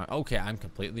completely wrong. Okay, I'm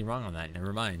completely wrong on that.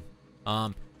 Never mind.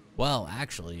 Well,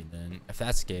 actually, then, if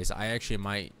that's the case, I actually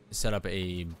might set up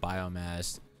a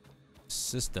biomass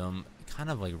system kind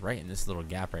of like right in this little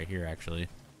gap right here, actually.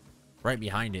 Right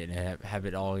behind it, and have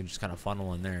it all just kind of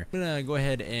funnel in there. I'm gonna go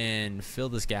ahead and fill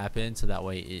this gap in so that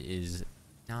way it is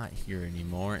not here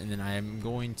anymore. And then I'm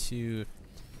going to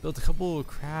build a couple of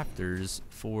crafters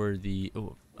for the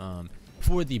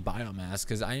biomass,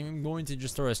 because I'm going to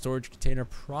just throw a storage container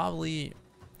probably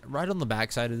right on the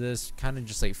back side of this, kind of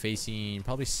just like facing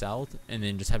probably south, and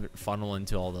then just have it funnel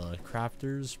into all the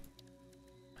crafters.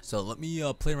 So let me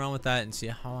play around with that and see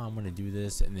how I'm going to do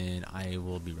this, and then I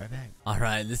will be right back.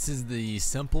 Alright, this is the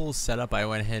simple setup I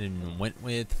went ahead and went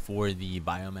with for the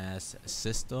biomass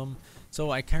system. So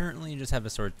I currently just have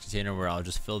a storage container where I'll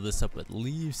just fill this up with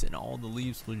leaves, and all the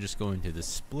leaves will just go into the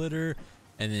splitter,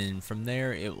 and then from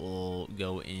there it will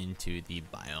go into the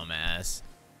biomass,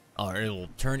 or it will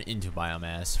turn into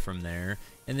biomass from there.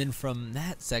 And then from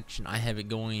that section I have it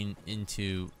going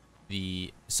into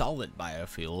the solid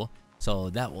biofuel. So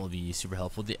that will be super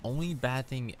helpful. The only bad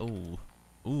thing, I'm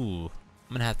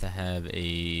gonna have to have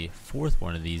a fourth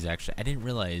one of these. Actually, I didn't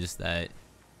realize that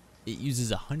it uses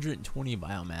 120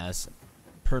 biomass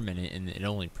per minute and it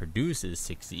only produces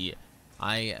 60.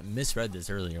 I misread this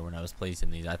earlier when I was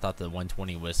placing these. I thought the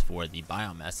 120 was for the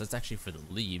biomass. That's actually for the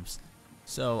leaves.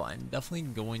 So I'm definitely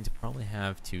going to probably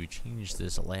have to change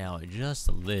this layout just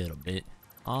a little bit.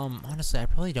 Honestly, I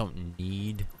probably don't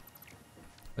need.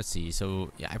 Let's see.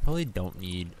 So yeah, I probably don't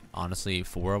need honestly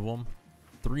 4 of them.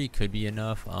 3 could be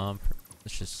enough.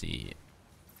 Let's just see.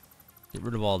 Get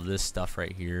rid of all this stuff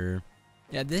right here.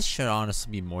 Yeah, this should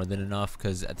honestly be more than enough,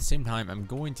 because at the same time I'm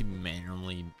going to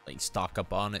manually like stock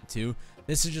up on it too.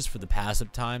 This is just for the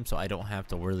passive time, so I don't have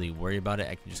to really worry about it.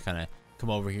 I can just kind of come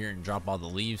over here and drop all the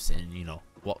leaves and, you know,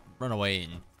 run away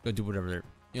and go do whatever,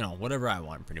 you know, whatever I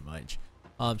want pretty much.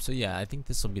 So yeah, I think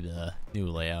this will be the new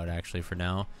layout actually for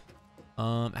now.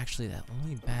 Actually, the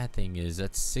only bad thing is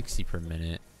that's 60 per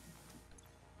minute,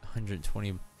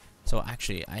 120. So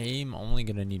actually, I am only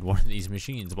gonna need one of these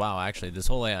machines. Wow, actually, this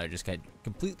whole layout just got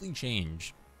completely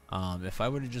changed. If I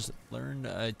would have just learned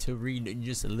to read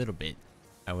just a little bit,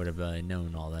 I would have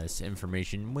known all this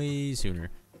information way sooner.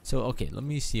 So okay, let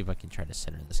me see if I can try to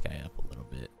center this guy up a little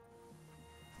bit.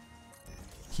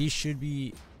 He should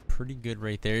be pretty good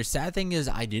right there. Sad thing is,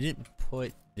 I didn't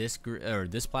put this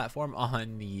this platform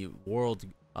on the world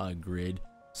grid,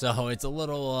 so it's a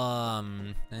little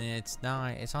it's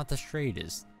not the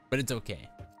straightest, but it's okay.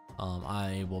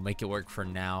 I will make it work for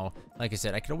now. Like I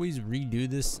said, I could always redo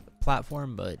this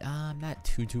platform, but I'm not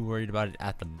too worried about it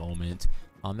at the moment.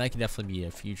 That can definitely be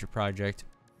a future project.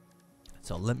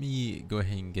 So let me go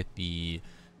ahead and get the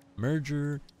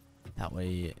merger. That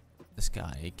way this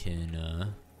guy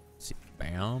can see,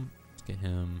 bam. Let's get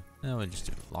him. No, we'll just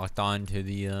do it. Locked on to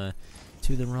the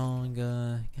wrong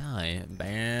guy.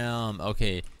 Bam.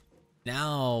 Okay.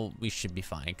 Now we should be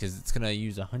fine because it's gonna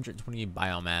use 120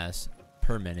 biomass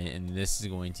per minute, and this is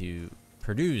going to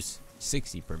produce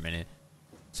 60 per minute.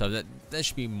 So that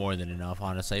should be more than enough.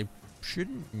 Honestly, I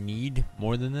shouldn't need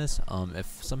more than this.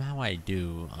 If somehow I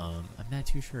do, I'm not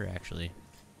too sure actually.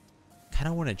 Kind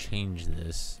of want to change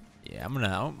this. Yeah, I'm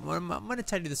gonna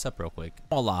tidy this up real quick.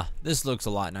 Voila, this looks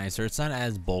a lot nicer. It's not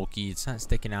as bulky. It's not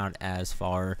sticking out as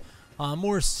far.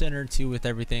 More center too with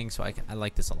everything. So I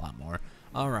like this a lot more.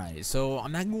 Alright, so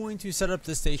I'm not going to set up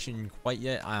this station quite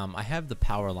yet. I have the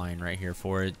power line right here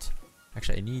for it.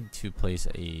 Actually, I need to place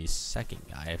a second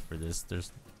guy for this.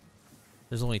 There's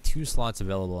only 2 slots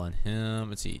available on him.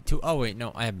 Let's see, 2. Oh wait,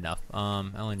 no, I have enough. I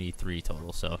only need 3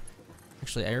 total. So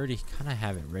actually, I already kind of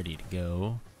have it ready to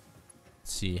go.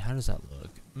 Let's see, how does that look?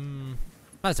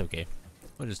 That's okay.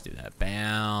 We'll just do that.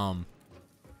 Bam.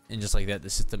 And just like that, the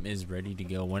system is ready to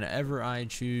go whenever I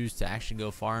choose to actually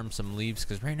go farm some leaves.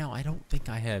 Because right now, I don't think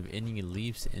I have any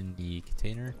leaves in the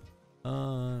container.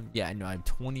 Yeah, I know I have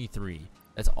 23.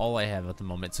 That's all I have at the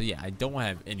moment. So yeah, I don't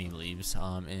have any leaves.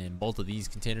 And both of these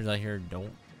containers out here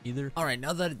don't either. All right,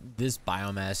 now that this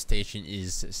biomass station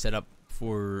is set up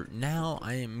for now,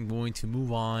 I am going to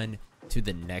move on to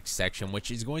the next section,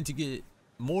 which is going to get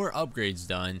more upgrades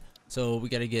done. So we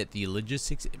got to get the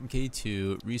logistics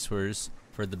MK2 resource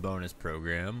for the bonus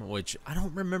program, which I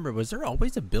don't remember. Was there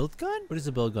always a build gun? What does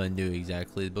the build gun do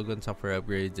exactly? The build gun software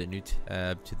upgrades, a new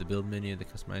tab to the build menu, the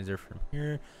customizer from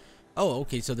here. Oh,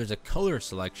 okay, so there's a color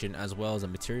selection as well as a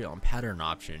material and pattern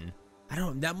option.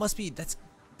 That must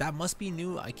be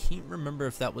new. I can't remember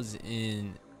if that was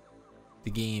in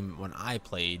the game when I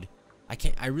played.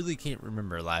 I really can't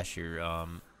remember last year.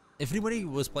 If anybody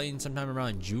was playing sometime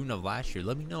around June of last year,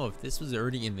 let me know if this was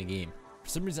already in the game. For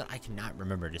some reason, I cannot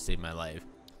remember to save my life.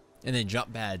 And then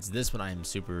jump pads. This one I am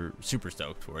super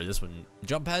stoked for. This one,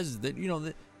 jump pads, they're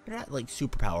not like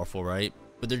super powerful, right?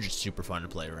 But they're just super fun to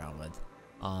play around with.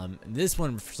 This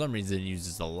one for some reason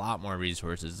uses a lot more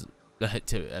resources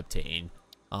to obtain.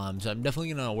 So I'm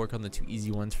definitely gonna work on the 2 easy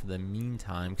ones for the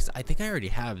meantime, because I think I already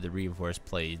have the reinforced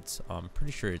plates. I'm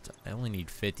pretty sure I only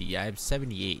need 50. Yeah, I have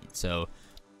 78. So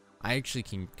I actually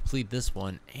can complete this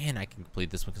one, and I can complete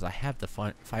this one because I have the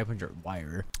 500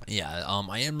 wire. Yeah,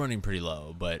 I am running pretty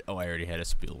low, but I already had a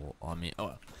spool on me.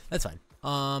 Oh, that's fine.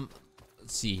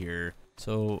 Let's see here.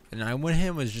 So, and I went ahead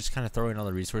and was just kind of throwing all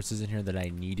the resources in here that I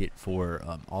needed for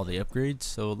all the upgrades.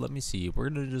 So let me see. We're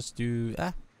gonna just do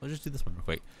we'll just do this one real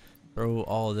quick. Throw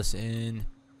all of this in.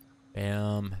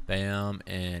 Bam, bam,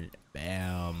 and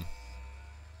bam.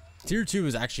 Tier 2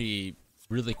 is actually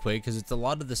really quick because it's a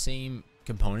lot of the same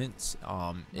components.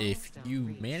 If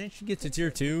you manage to get to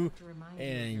tier 2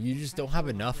 and you just don't have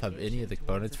enough of any of the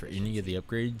components for any of the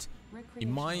upgrades, you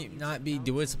might not be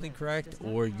doing something correct,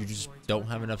 or you just don't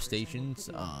have enough stations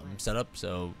set up.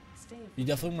 So you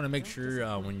definitely want to make sure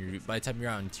by the time you're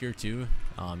out in tier 2,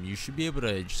 you should be able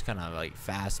to just kind of like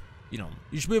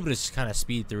you should be able to just kind of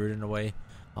speed through it in a way.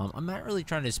 I'm not really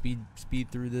trying to speed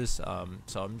through this,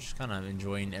 so I'm just kind of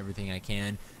enjoying everything I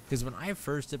can, because when I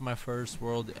first did my first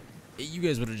world, you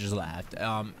guys would have just laughed.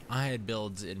 I had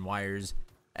builds and wires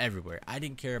everywhere. I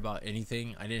didn't care about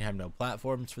anything. I didn't have no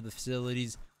platforms for the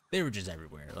facilities. They were just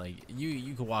everywhere. Like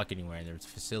you could walk anywhere and there's a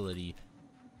facility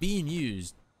being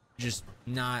used, just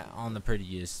not on the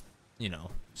prettiest,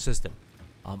 system.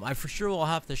 I for sure will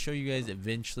have to show you guys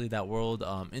eventually that world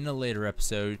in a later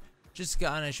episode. Just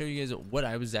gonna show you guys what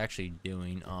I was actually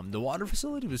doing. The water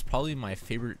facility was probably my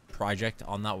favorite project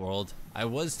on that world. I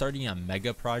was starting a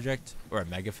mega project or a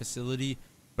mega facility,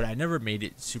 but I never made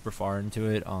it super far into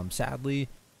it. Sadly,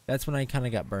 that's when I kind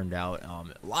of got burned out.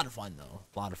 A lot of fun though,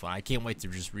 a lot of fun. I can't wait to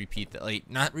just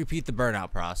not repeat the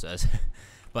burnout process,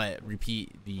 but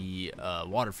repeat the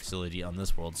water facility on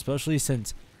this world, especially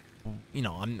since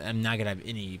I'm not gonna have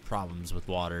any problems with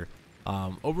water.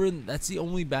 That's the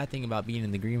only bad thing about being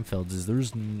in the green fields, is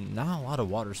there's not a lot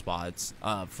of water spots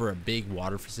for a big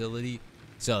water facility.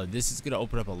 So this is going to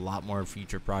open up a lot more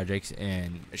future projects,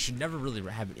 and it should never really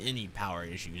have any power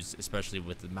issues, especially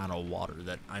with the amount of water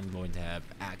that I'm going to have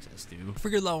access to. I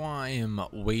figured while I am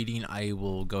waiting, I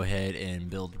will go ahead and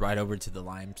build right over to the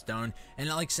limestone. And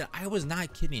like I said, I was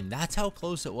not kidding. That's how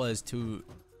close it was to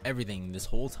everything this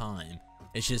whole time.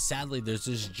 It's just sadly there's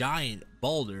this giant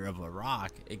boulder of a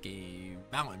rock, a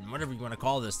mountain, whatever you want to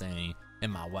call this thing, in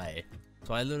my way.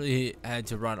 So I literally had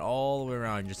to run all the way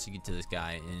around just to get to this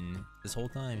guy, and this whole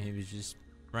time he was just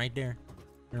right there,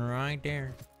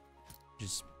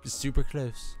 just super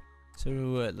close. So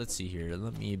let's see here.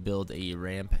 Let me build a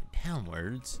ramp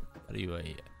downwards.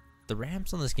 Anyway, the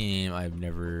ramps on this game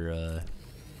they're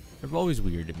always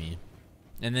weird to me.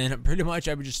 And then pretty much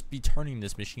I would just be turning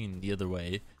this machine the other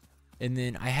way. And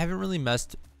then I haven't really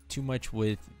messed too much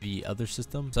with the other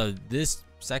system. So this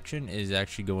section is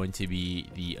actually going to be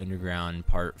the underground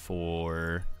part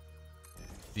for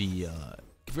the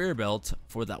conveyor belt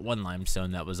for that one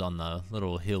limestone that was on the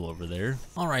little hill over there.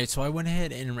 Alright, so I went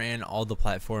ahead and ran all the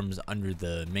platforms under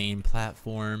the main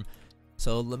platform.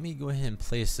 So let me go ahead and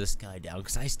place this guy down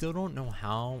because I still don't know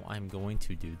how I'm going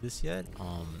to do this yet.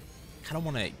 Kind of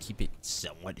want to keep it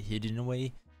somewhat hidden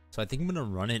away. So I think I'm going to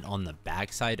run it on the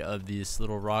backside of this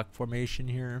little rock formation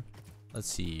here. Let's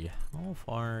see. How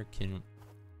far can...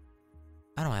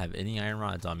 I don't have any iron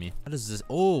rods on me. How does this...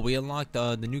 Oh, we unlocked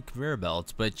the new conveyor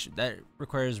belts, but that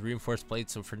requires reinforced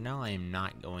plates. So for now, I'm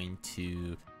not going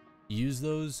to use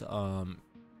those.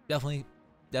 Definitely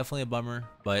a bummer,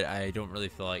 but I don't really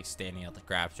feel like standing at the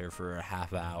crafter for a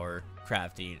half hour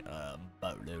crafting a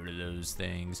buttload of those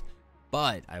things.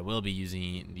 But I will be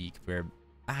using the conveyor.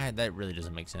 That really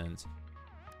doesn't make sense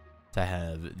to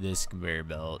have this conveyor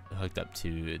belt hooked up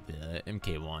to the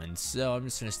MK1. So I'm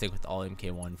just gonna stick with all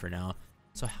MK1 for now.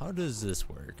 So how does this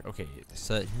work? Okay,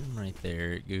 set him right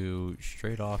there. Go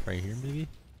straight off right here, maybe,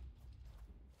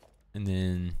 and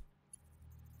then.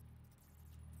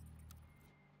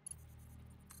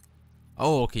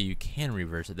 Oh, okay, you can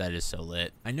reverse it. That is so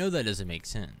lit. I know that doesn't make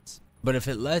sense. But if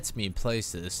it lets me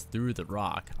place this through the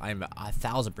rock, I'm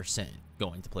 1000%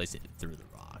 going to place it through the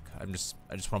rock. I just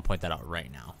want to point that out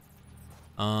right now.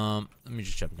 Let me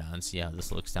just jump down and see how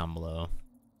this looks down below.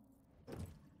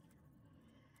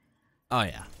 Oh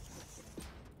yeah.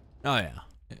 Oh yeah.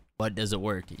 But does it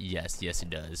work? Yes, it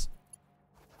does.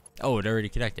 Oh, it already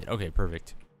connected. Okay,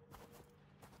 perfect.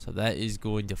 So that is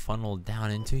going to funnel down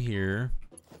into here.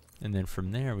 And then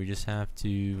from there, we just have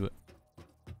to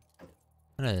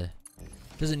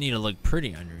doesn't need to look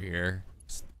pretty under here.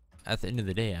 At the end of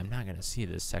the day, I'm not gonna see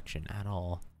this section at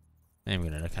all. I'm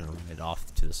gonna kind of run it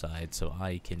off to the side so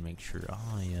I can make sure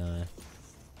I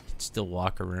can still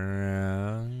walk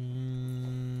around.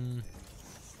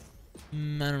 I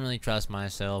don't really trust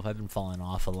myself. I've been falling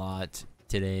off a lot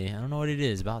today. I don't know what it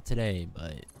is about today,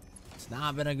 but it's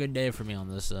not been a good day for me on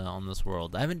this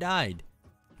world. I haven't died.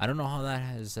 I don't know how that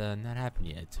has not happened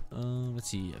yet. Let's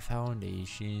see,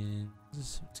 foundations.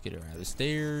 Let's get around the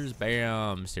stairs.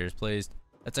 Bam, stairs placed.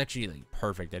 That's actually like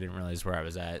perfect. I didn't realize where I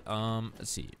was at.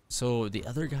 Let's see. So the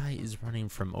other guy is running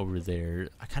from over there.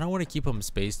 I kind of want to keep them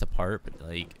spaced apart, but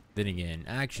like then again,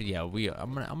 actually, yeah,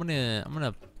 I'm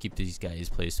gonna keep these guys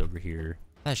placed over here.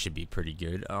 That should be pretty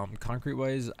good. Concrete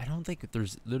wise, I don't think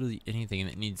there's literally anything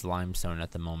that needs limestone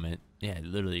at the moment. Yeah,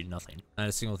 literally nothing. Not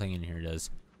a single thing in here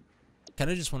does. Kind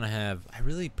of just want to have. I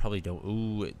really probably don't.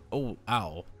 Ooh, oh,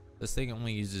 ow! This thing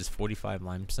only uses 45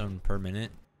 limestone per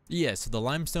minute. Yeah, so the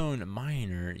limestone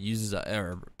miner uses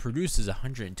or produces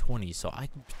 120. So I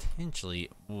can potentially.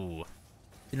 Ooh,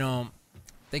 you know,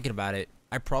 thinking about it,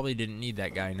 I probably didn't need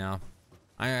that guy now.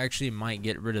 I actually might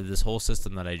get rid of this whole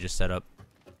system that I just set up.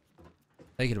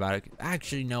 Thinking about it,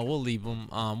 actually no, we'll leave him.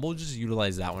 We'll just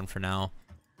utilize that one for now.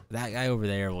 That guy over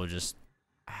there will just.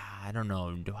 I don't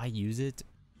know. Do I use it?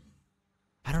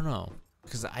 I don't know,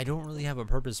 because I don't really have a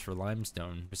purpose for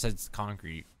limestone besides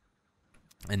concrete,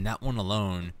 and that one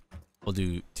alone will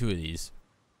do 2 of these.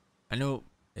 I know,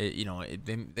 you know,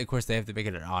 of course they have to make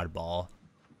it an oddball.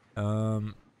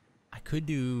 I could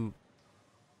do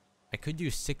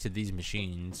 6 of these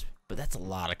machines, but that's a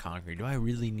lot of concrete. Do I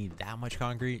really need that much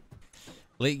concrete?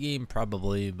 Late game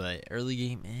probably, but early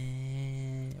game,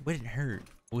 it wouldn't hurt.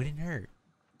 Wouldn't hurt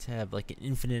to have like an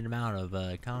infinite amount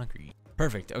of concrete.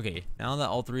 Perfect. Okay, now that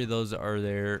all 3 of those are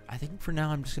there, I think for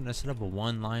now I'm just gonna set up a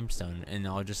 1 limestone, and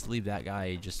I'll just leave that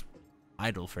guy just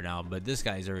idle for now. But this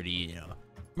guy's already, you know,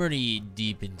 I'm already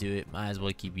deep into it. Might as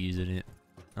well keep using it.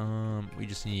 We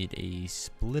just need a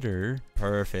splitter.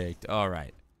 Perfect. All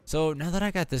right. So now that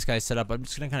I got this guy set up, I'm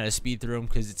just gonna kind of speed through him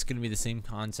because it's gonna be the same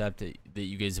concept that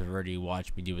you guys have already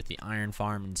watched me do with the iron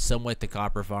farm and somewhat the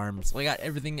copper farm. So I got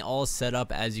everything all set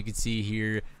up, as you can see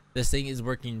here. This thing is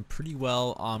working pretty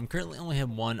well. Currently only have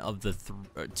 1 of the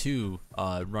 2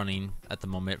 running at the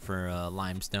moment for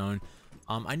limestone.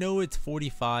 I know it's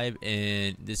 45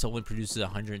 and this only produces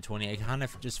 120. I kind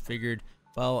of just figured,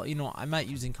 well, you know, I'm not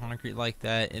using concrete like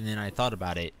that, and then I thought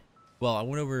about it. Well, I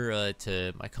went over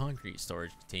to my concrete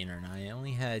storage container and I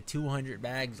only had 200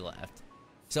 bags left.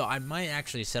 So I might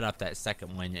actually set up that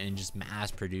second one and just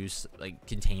mass produce like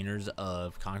containers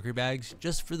of concrete bags,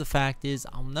 just for the fact is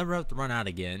I'll never have to run out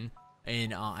again.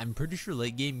 And I'm pretty sure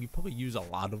late game you probably use a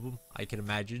lot of them, I can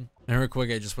imagine. And real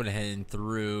quick, I just went ahead and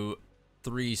threw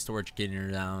 3 storage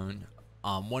containers down,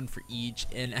 1 for each.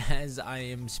 And as I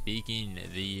am speaking,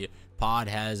 the pod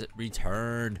has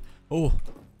returned. Oh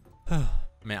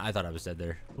man, I thought I was dead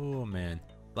there. Oh man,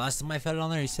 last time I fed it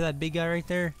on there, you see that big guy right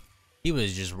there? He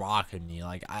was just rocking me.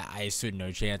 Like I stood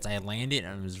no chance. I landed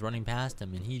and I was running past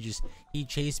him, and he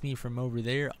chased me from over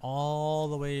there all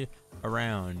the way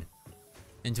around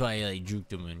until I like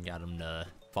juked him and got him to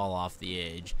fall off the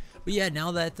edge. But yeah,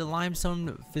 now that the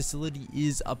limestone facility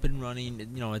is up and running,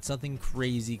 you know, it's nothing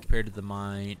crazy compared to the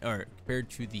mine, or compared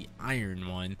to the iron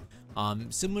one.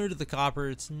 Similar to the copper,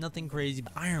 it's nothing crazy.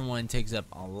 The iron one takes up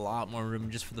a lot more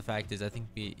room, just for the fact is I think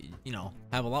we, you know,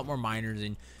 have a lot more miners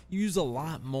and use a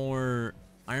lot more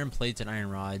iron plates and iron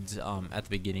rods at the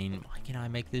beginning. Why can't I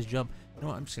make this jump? You know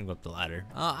what, I'm just gonna go up the ladder.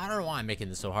 I don't know why I'm making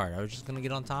this so hard. I was just gonna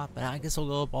get on top, but I guess I'll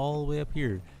go up all the way up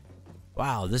here.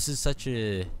 Wow, this is such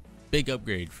a big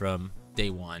upgrade from day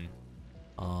one.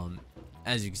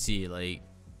 As you can see, like,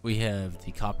 we have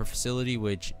the copper facility,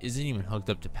 which isn't even hooked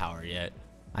up to power yet.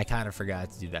 I kind of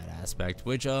forgot to do that aspect,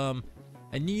 which I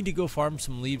need to go farm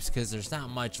some leaves because there's not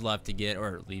much left to get,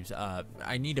 or leaves.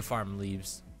 I need to farm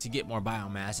leaves to get more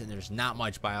biomass, and there's not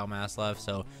much biomass left.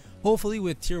 So hopefully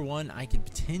with tier 1 I could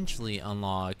potentially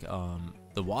unlock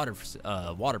the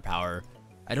water power.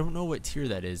 I don't know what tier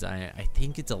that is. I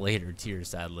think it's a later tier,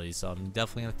 sadly, so I'm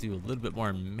definitely gonna have to do a little bit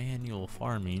more manual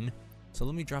farming. So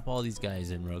let me drop all these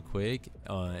guys in real quick,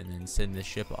 and then send the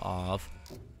ship off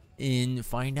and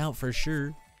find out for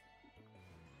sure.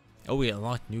 Oh, we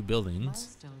unlocked new buildings.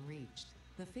 Milestone reached.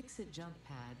 The Fix-It jump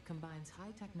pad combines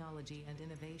high technology and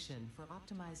innovation for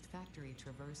optimized factory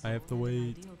traversal I have to and an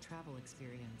wait. ideal travel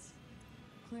experience.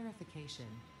 Clarification.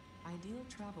 Ideal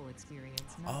travel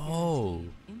experience not Oh.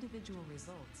 guaranteed. Individual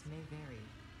results may vary.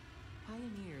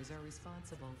 Pioneers are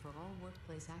responsible for all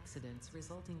workplace accidents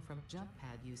resulting from jump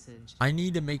pad usage. I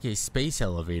need to make a space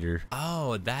elevator.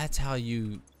 Oh, that's how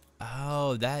you...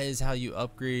 Oh, that is how you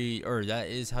upgrade, or that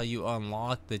is how you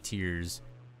unlock the tiers.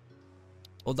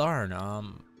 Well, darn.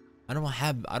 I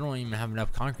don't even have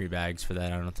enough concrete bags for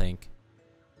that, I don't think.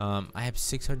 I have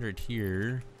 600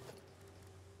 here.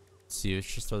 Let's see,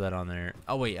 let's just throw that on there.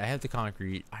 Oh wait, I have the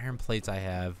concrete. Iron plates I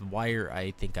have. Wire I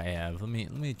think I have. Let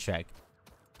me check.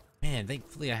 Man,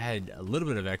 thankfully I had a little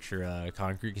bit of extra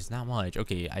concrete, because not much.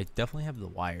 Okay, I definitely have the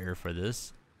wire for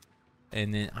this.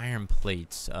 And then iron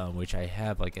plates, which I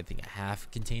have, like, I think a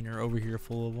half container over here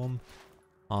full of them.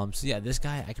 So yeah, this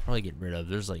guy I could probably get rid of.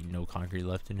 There's like no concrete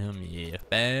left in him. Yeah,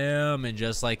 bam, and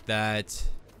just like that,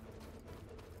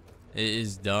 it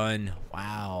is done.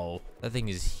 Wow, that thing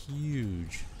is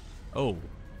huge. Oh,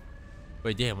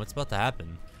 wait, damn, what's about to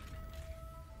happen?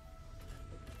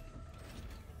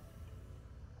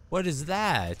 What is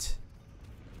that?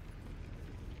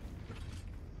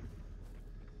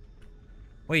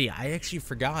 Wait, I actually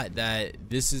forgot that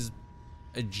this is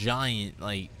a giant,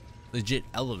 like, legit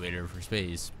elevator for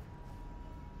space.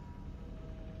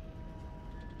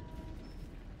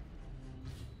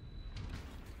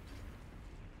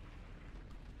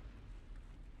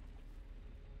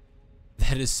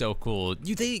 That is so cool. Do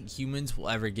you think humans will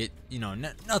ever get, you know,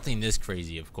 nothing this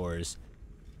crazy, of course,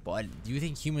 but do you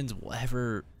think humans will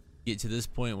ever get to this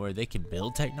point where they can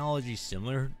build technology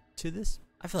similar to this?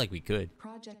 I feel like we could.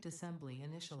 Project assembly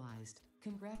initialized.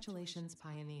 Congratulations,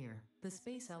 Pioneer. The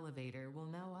space elevator will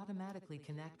now automatically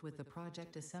connect with the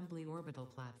Project Assembly orbital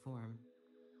platform.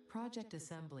 Project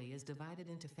assembly is divided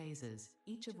into phases,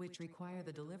 each of which require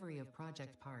the delivery of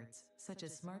project parts, such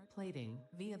as smart plating,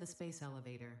 via the space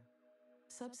elevator.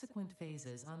 Subsequent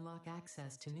phases unlock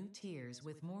access to new tiers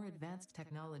with more advanced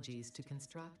technologies to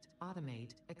construct,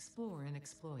 automate, explore, and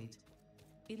exploit.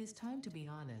 It is time to be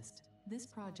honest. This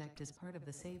project is part of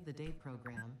the Save the Day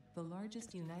program, the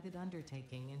largest united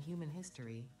undertaking in human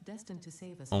history, destined to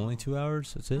save us all. Only 2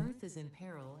 hours? That's it? Earth is in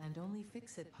peril, and only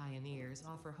Fix-It pioneers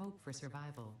offer hope for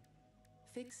survival.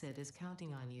 Fix-It is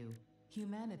counting on you.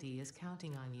 Humanity is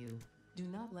counting on you. Do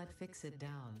not let Fix-It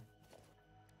down.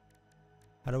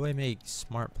 How do I make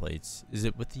smart plates? Is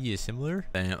it with the assembler?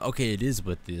 Okay, it is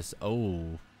with this.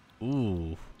 Oh,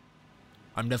 ooh.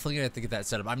 I'm definitely gonna have to get that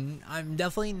set up. I'm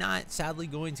definitely not, sadly,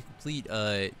 going to complete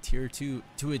tier 2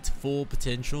 to its full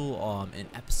potential in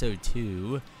episode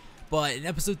 2, but in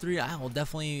episode 3 I will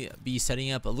definitely be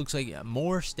setting up, it looks like,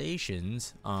 more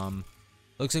stations.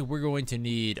 Looks like we're going to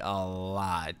need a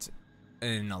lot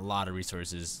of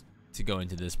resources to go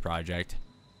into this project.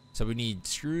 So we need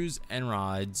screws and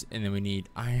rods, and then we need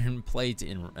iron plates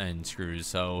and screws.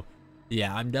 So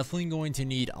yeah, I'm definitely going to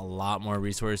need a lot more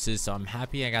resources. So I'm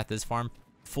happy I got this farm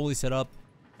fully set up.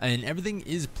 and everything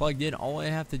is plugged in. All I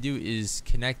have to do is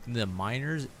connect the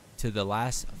miners to the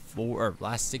last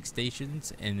 6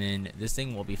 stations, and then this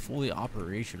thing will be fully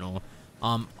operational.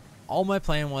 All my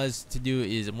plan was to do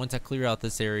is, once I clear out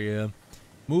this area,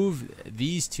 move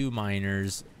these 2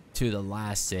 miners to the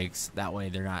last 6. That way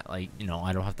they're not, like, you know,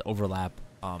 I don't have to overlap.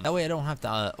 That way I don't have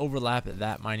to overlap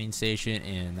that mining station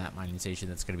and that mining station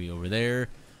that's going to be over there.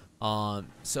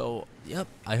 So yep,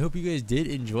 I hope you guys did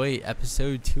enjoy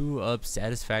episode 2 of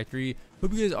Satisfactory.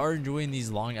 Hope you guys are enjoying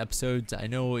these long episodes. I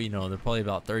know, you know, they're probably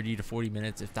about 30 to 40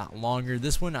 minutes, if not longer.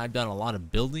 This one I've done a lot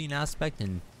of building aspect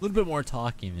and a little bit more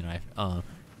talking than I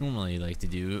normally like to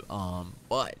do.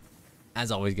 But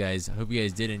as always, guys, I hope you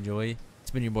guys did enjoy. It's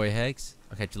been your boy Hex.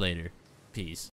 I'll catch you later. Peace.